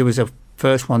Fergie was the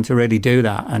first one to really do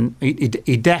that, and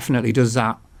he definitely does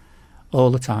that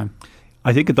all the time.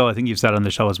 I think you've said on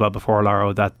the show as well before,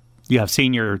 Laura, that you have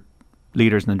senior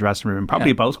leaders in the dressing room,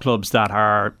 probably both clubs, that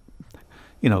are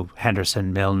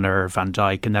Henderson, Milner, Van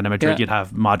Dijk, and then in Madrid you'd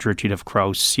have Modric, you'd have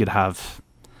Kroos, you'd have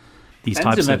these Benzema,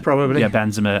 types of probably.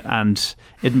 Benzema, and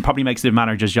it probably makes the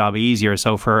manager's job easier.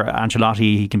 So for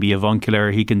Ancelotti, he can be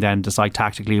avuncular. He can then decide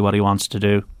tactically what he wants to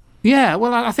do. Yeah,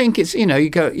 well, I think it's you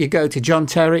go to John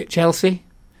Terry at Chelsea,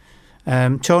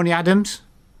 Tony Adams,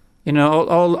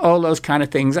 all those kind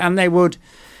of things, and they would,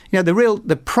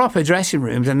 the proper dressing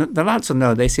rooms, and the lads will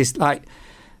know this, is like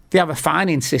they have a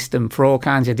fining system for all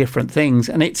kinds of different things,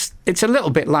 and it's a little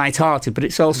bit light-hearted, but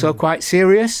it's also quite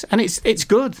serious, and it's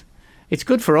good. It's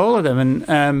good for all of them,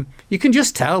 and you can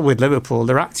just tell with Liverpool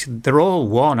they're all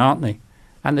one, aren't they?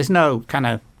 And there's no kind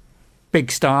of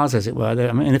big stars, as it were.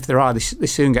 If there are, they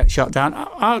soon get shot down.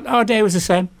 Our day was the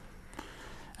same.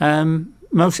 I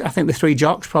think the three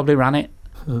jocks probably ran it.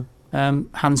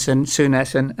 Hansen,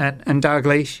 Souness, and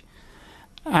Dalglish,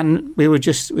 and we were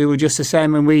just the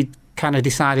same, and we kind of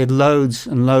decided loads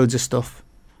and loads of stuff.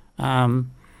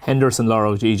 Henderson,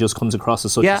 Laura, he just comes across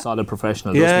as such a solid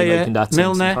professional, doesn't he? Like in that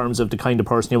sense, in terms of the kind of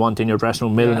person you want in your dressing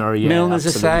room. Milner, Milner's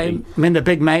absolutely. the same. They're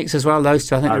big mates as well, those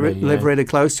two. I think they live really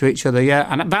close to each other,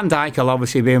 And Van Dijk will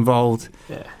obviously be involved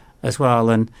as well.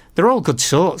 And they're all good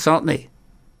sorts, aren't they?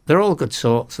 They're all good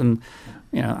sorts. And,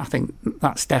 I think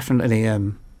that's definitely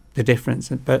the difference.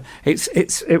 But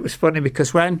it was funny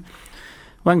because when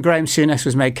Graham Souness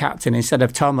was made captain instead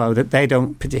of Tomo, that they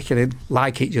don't particularly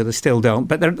like each other, still don't,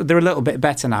 but they're a little bit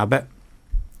better now. But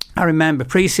I remember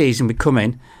pre-season would come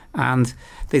in and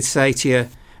they'd say to you,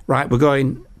 right, we're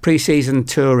going pre-season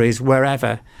tour is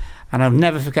wherever. And I'll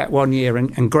never forget one year,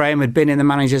 and Graham had been in the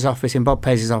manager's office, in Bob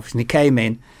Paisley's office, and he came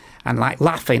in and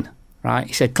laughing, right?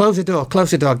 He said, close the door,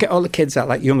 get all the kids out,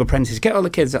 like young apprentices, get all the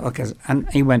kids out. And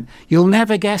he went, you'll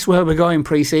never guess where we're going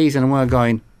pre-season. And we're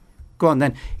going, go on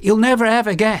then. You'll never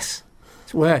ever guess.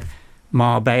 It's where?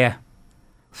 Marbella.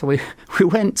 So we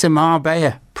went to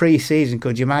Marbella pre-season,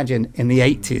 could you imagine, in the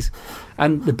 80s.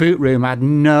 And the boot room had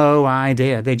no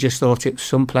idea. They just thought it was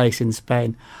someplace in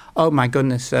Spain. Oh my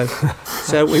goodness.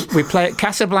 So we play at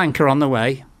Casablanca on the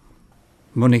way.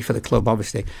 Money for the club,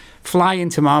 obviously. Fly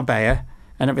into Marbella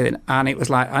and everything. And it was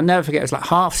like, I'll never forget, it was like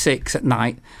 6:30 at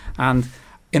night. And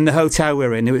in the hotel we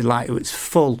were in, it was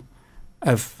full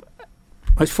of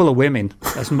women,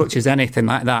 as much as anything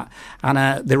like that.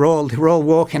 And they were all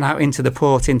walking out into the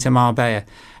port, into Marbella.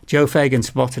 Joe Fagan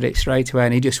spotted it straight away,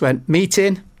 and he just went,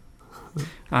 meeting.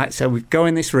 Right, so we go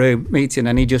in this room, meeting,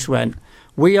 and he just went,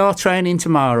 we are training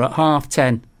tomorrow at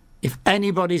 10:30. If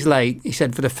anybody's late, he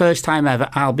said, for the first time ever,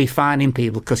 I'll be fining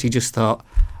people, because he just thought,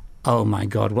 oh my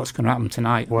God, what's going to happen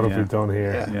tonight? What have we done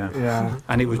here? Yeah.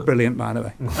 And it was brilliant, by the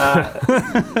way.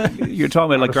 You're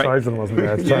talking about like great. Wasn't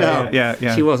there?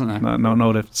 Yeah. She wasn't there. No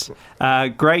lifts.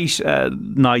 Great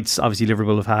nights. Obviously,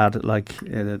 Liverpool have had like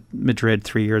Madrid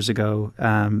 3 years ago,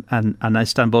 and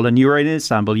Istanbul. And you were in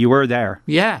Istanbul. You were there.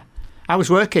 Yeah, I was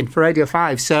working for Radio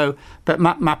 5. But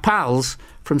my pals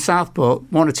from Southport,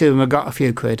 one or two of them had got a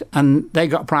few quid, and they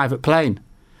got a private plane.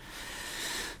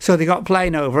 So they got a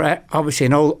plane over, obviously,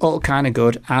 and all kind of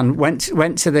good, and went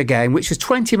to the game, which was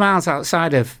 20 miles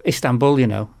outside of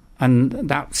Istanbul, and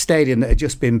that stadium that had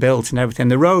just been built and everything.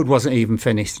 The road wasn't even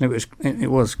finished, and it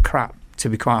was crap, to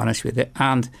be quite honest with it.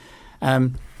 And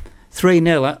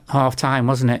 3-0 at half time,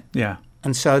 wasn't it? Yeah.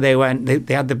 And so they went.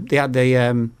 They had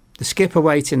the skipper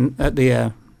waiting at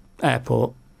the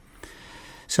airport.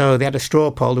 So they had a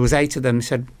straw poll. There was 8 of them. They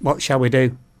said, "What shall we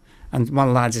do?" and one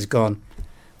of the lads has gone,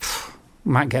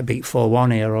 might get beat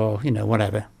 4-1 here, or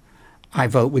whatever. I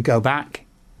vote we go back.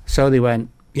 So they went,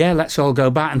 yeah, let's all go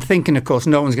back. And thinking, of course,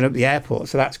 no one's going to the airport,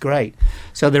 so that's great.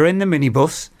 So they're in the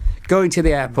minibus, going to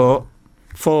the airport,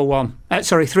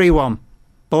 3-1.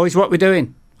 Boys, what are we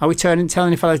doing? Are we telling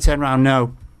the fellow to turn around?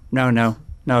 No,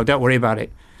 don't worry about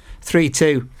it.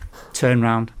 3-2, turn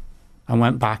round and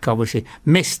went back, obviously.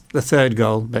 Missed the third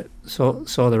goal, but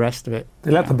saw the rest of it.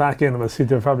 They let them back in, and I see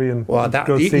they're probably in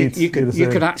good seats. You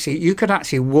could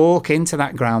actually walk into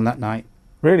that ground that night.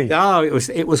 Really? Oh,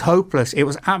 it was hopeless. It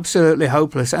was absolutely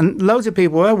hopeless. And loads of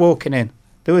people were walking in.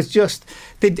 There was just...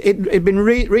 It'd been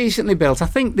recently built. I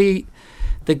think the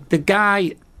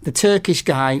guy, the Turkish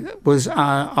guy, was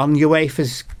on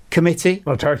UEFA's committee.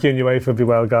 Well, Turkey and UEFA would be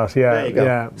well got, yeah. There you go.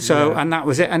 Yeah, so, and that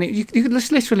was it. And you could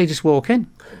literally just walk in.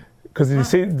 Because you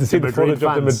see the footage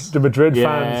of the Madrid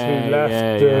fans who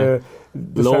left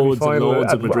the semi-final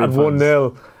at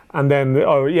 1-0. And then,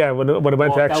 when it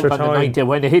went to extra time,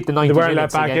 when they hit the 90 they weren't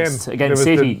let back against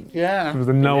City. There was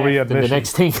no readmission. The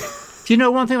next thing. Do you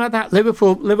know one thing about that?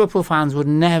 Liverpool fans would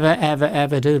never, ever,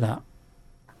 ever do that.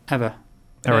 Ever.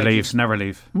 Never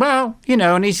leave. Well,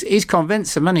 and he's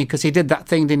convinced them, money because he did that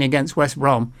thing, didn't he, against West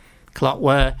Brom, Klopp,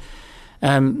 where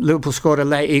Liverpool scored a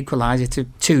late equaliser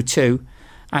to 2-2,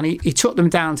 and he took them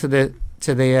down to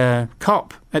the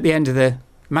cop at the end of the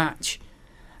match,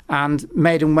 and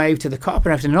made them wave to the cop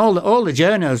and everything. And all the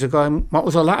journos are going, what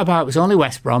was all that about? It was only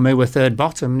West Brom who were third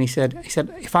bottom. And he said,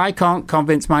 if I can't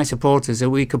convince my supporters that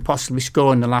we could possibly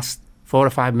score in the last 4 or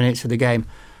 5 minutes of the game,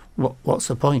 what's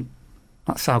the point?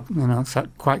 That's how, it's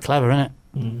quite clever, isn't it?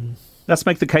 Mm. Let's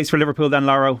make the case for Liverpool then,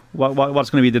 Laro. What's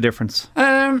going to be the difference?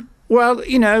 Well,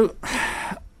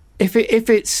 if it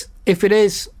is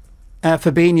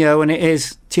Fabinho and it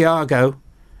is Thiago,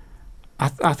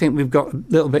 I think we've got a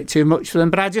little bit too much for them.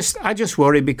 But I just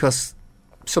worry because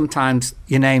sometimes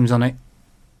your name's on it.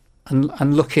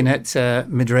 And looking at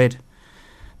Madrid,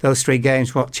 those 3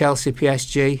 games, Chelsea,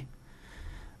 PSG,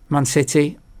 Man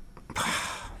City.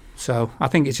 So I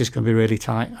think it's just going to be really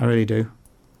tight. I really do.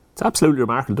 It's absolutely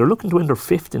remarkable. They're looking to win their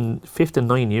fifth in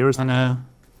 9 years. I know.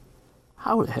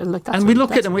 How the hell? And we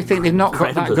look at them, we think they've not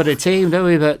got that good a team, do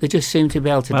we? But they just seem to be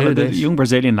able to do this. The young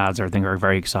Brazilian lads, I think, are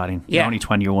very exciting. Yeah. They're only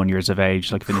 21 years of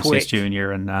age, like Vinicius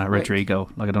Junior and Rodrigo.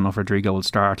 Like, I don't know if Rodrigo will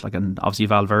start. Like, and obviously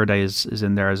Valverde is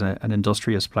in there as an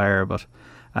industrious player, but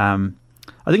I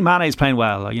think Mane is playing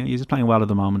well. He's playing well at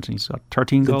the moment. He's got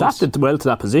 13 goals. Adapted well to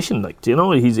that position. Like,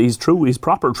 he's true. He's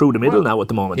proper through the middle now at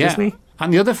the moment, isn't he?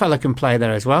 And the other fella can play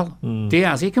there as well.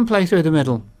 Diaz, he can play through the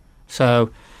middle. So.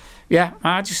 Yeah,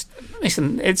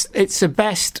 listen. It's the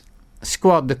best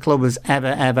squad the club has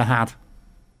ever had.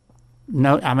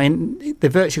 No, I mean they've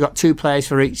virtually got 2 players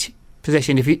for each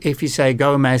position. If you say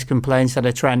Gomez can play instead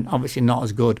of Trent, obviously not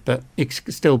as good, but he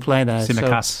can still play there.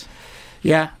 Simicas.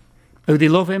 Yeah, they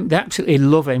love him. They absolutely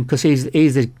love him because he's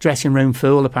the dressing room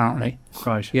fool apparently.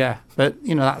 Right. Yeah, but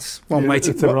that's one way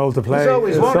to. It's a role to play. There's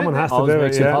always one. Someone has to do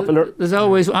it. Yeah. Popular. There's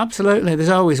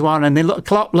always one, and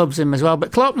Klopp loves him as well.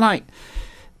 But Klopp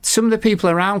some of the people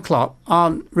around Klopp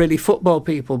aren't really football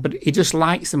people, but he just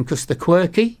likes them because they're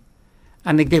quirky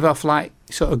and they give off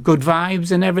sort of good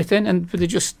vibes and everything, and they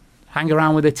just hang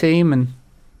around with the team, and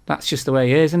that's just the way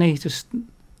he is, isn't he?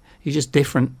 He's just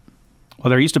different.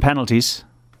 Well, they're used to penalties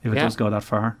if it does go that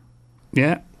far.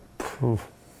 Yeah. Oh,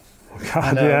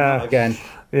 God, yeah. Not again.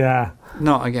 Yeah.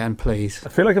 Not again, please. I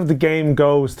feel like if the game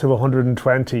goes to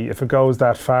 120, if it goes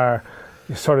that far,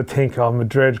 you sort of think,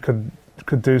 Madrid could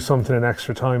do something in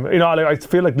extra time. I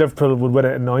feel like Liverpool would win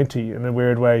it in 90 in a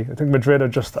weird way. I think Madrid are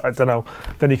just, I don't know.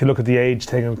 Then you can look at the age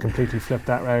thing and completely flip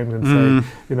that round and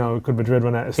say, could Madrid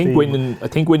win out of steam? I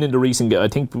think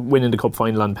winning the cup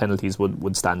final on penalties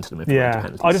would stand to them. If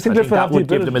penalties. I just think that would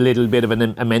give them a little bit of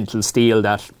a mental steel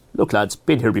that, look lads,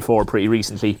 been here before pretty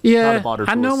recently. Yeah, not a bother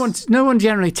to and us. no one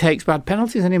generally takes bad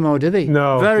penalties anymore, do they?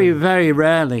 No. Very, very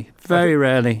rarely. Very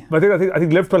rarely. But I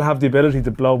think Liverpool have the ability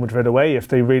to blow Madrid away if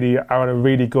they really are on a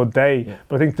really good day. Yeah.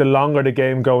 But I think the longer the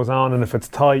game goes on and if it's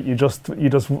tight, you just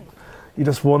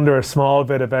wonder a small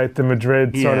bit about the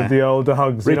Madrid sort of the old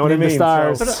dogs. You know what I mean?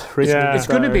 It's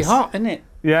going to be hot, isn't it?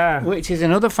 Yeah. Which is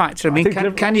another factor. I mean,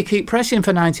 can you keep pressing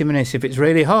for 90 minutes if it's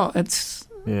really hot? It's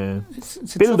a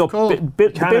build tough up. call.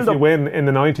 If you win in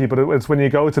the 90, but it's when you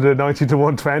go to the 90 to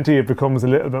 120, it becomes a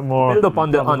little bit more. Build up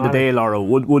on the day, Laura.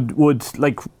 Would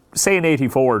like say an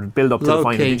 84 build up to the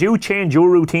final. Did you change your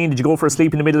routine? Did you go for a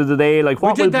sleep in the middle of the day? Like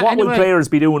what will players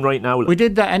be doing right now? We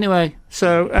did that anyway.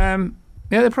 So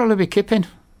they'll probably be kipping.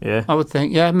 Yeah, I would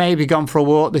think. Yeah, maybe gone for a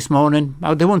walk this morning.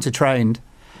 They wouldn't have trained.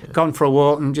 Gone for a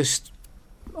walk and just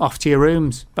off to your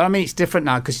rooms. But I mean, it's different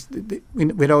now because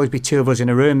we'd always be two of us in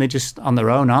a room. They're just on their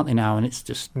own, aren't they now? And it's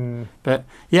just. But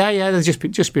they'll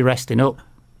just be resting up.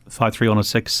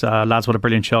 53106, lads, what a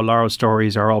brilliant show. Laura's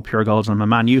stories are all pure gold. And I'm a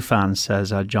Man U fan,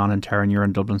 says John and Taryn. You're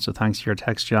in Dublin, so thanks for your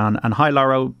text, John. And hi,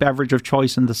 Laura, beverage of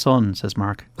choice in the sun, says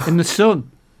Mark. In the sun?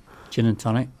 Gin and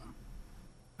tonic.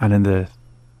 And in the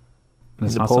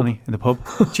pub. Sunny, in the pub?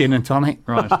 Gin and tonic.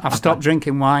 Right. I've stopped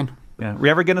drinking wine. Yeah. Were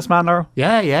you ever a Guinness man, Laura?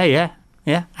 Yeah.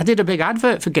 I did a big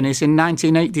advert for Guinness in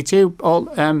 1982 all,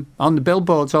 on the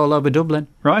billboards all over Dublin.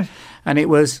 Right. And I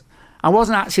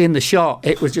wasn't actually in the shot.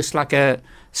 It was just like a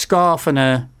scarf and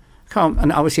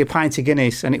obviously a pint of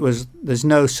Guinness, and there's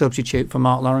no substitute for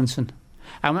Mark Lawrenson.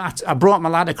 I brought my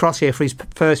lad across here for his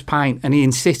first pint, and he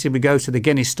insisted we go to the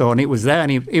Guinness store, and it was there,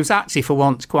 and he was actually for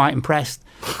once quite impressed.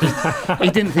 He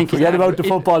didn't think his dad, about the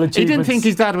football achievements. He didn't think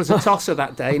his dad was a tosser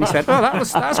that day, and he said, "Oh,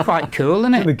 that's quite cool,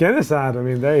 isn't it?" The Guinness ad. I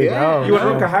mean, there you go. You went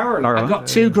Rutger Hauer, Laura. I got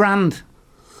 $2,000.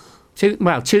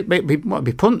 It'd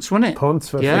be punts, wouldn't it? Punts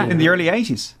for in the early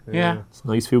 80s. Yeah. It's a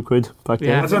nice few quid back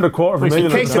then. That's under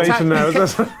 $250,000 inflation now,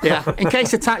 is it? Yeah. In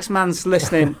case the taxman's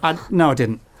listening, I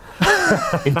didn't.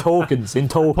 In tokens.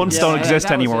 Punts don't exist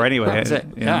anymore anyway. That's it.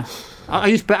 Yeah. I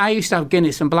used to have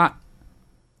Guinness and black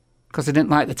because I didn't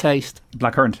like the taste.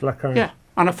 Blackcurrant. Yeah.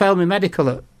 And I failed my medical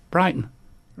at Brighton.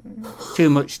 Too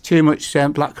much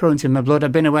blackcurrant in my blood.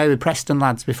 I'd been away with Preston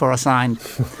lads before I signed,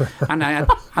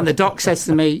 and the doc says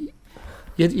to me,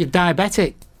 "You're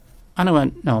diabetic," and I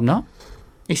went, "No, I'm not."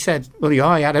 He said, "Well, you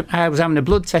are." I was having a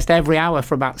blood test every hour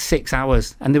for about 6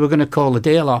 hours, and they were going to call the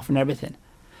deal off and everything.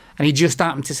 And he just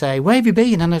happened to say, "Where have you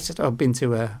been?" And I said, "I've been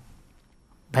to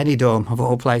Benidorm, of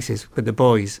all places, with the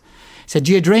boys." He said,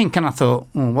 "Do you drink?" And I thought,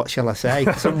 what shall I say?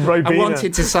 I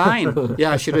wanted to sign.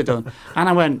 Yeah, I should have done. And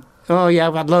I went, "Oh, yeah,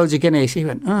 I've had loads of Guinness." He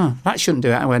went, "Oh, that shouldn't do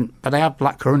it." I went, "But I have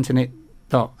blackcurrant in it,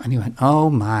 Doc." And he went, "Oh,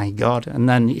 my God." And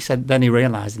then he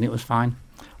realised and it was fine.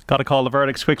 Got to call the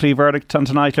verdicts quickly. Verdict on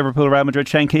tonight, Liverpool, Real Madrid.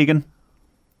 Shane Keegan.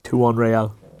 2-1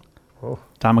 Real. Oh.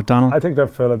 Dan McDonald. I think they'll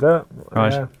fill it out.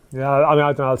 Right. Yeah, I mean,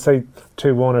 I don't know, I'll say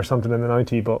 2-1 or something in the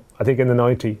 90, but I think in the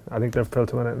 90, I think they'll fill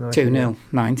to win it in the 90. 2-0,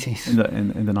 90s.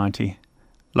 In the 90.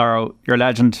 Laura, you're a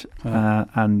legend,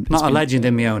 and not a legend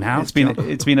in my own house.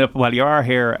 It's been you are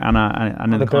here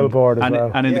and in the billboard as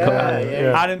well, and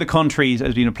in the country.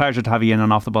 It's been a pleasure to have you in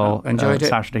and off the ball. Enjoyed it.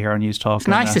 Saturday here on News Talk. It's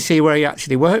nice to see where you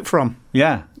actually work from.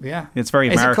 Yeah, it's very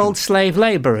American. Is it called slave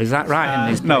labour? Is that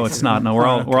right? No, it's not. No, we're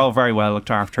all very well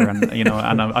looked after, and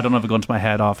and I don't have a gun to my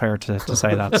head off here to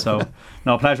say that. So,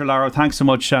 no, pleasure, Laura. Thanks so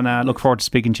much, and look forward to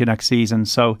speaking to you next season.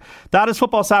 So that is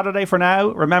Football Saturday for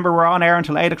now. Remember, we're on air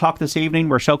until 8:00 this evening.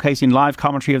 We're showcasing live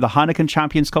commentary of the Heineken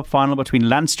Champions Cup final between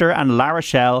Leinster and La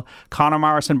Rochelle. Conor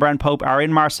Morris and Brent Pope are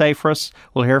in Marseille for us.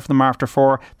 We'll hear from them after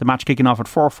 4. The match kicking off at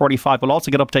 4:45. We'll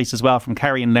also get updates as well from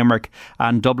Kerry and Limerick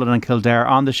and Dublin and Kildare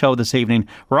on the show this evening.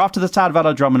 We're off to the Stade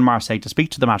Velodrome in Marseille to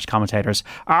speak to the match commentators.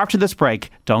 After this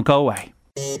break, don't go away.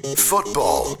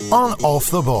 Football on Off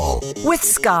the Ball. With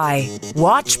Sky.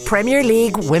 Watch Premier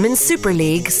League, Women's Super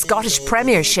League, Scottish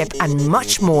Premiership and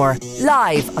much more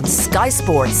live on Sky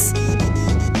Sports.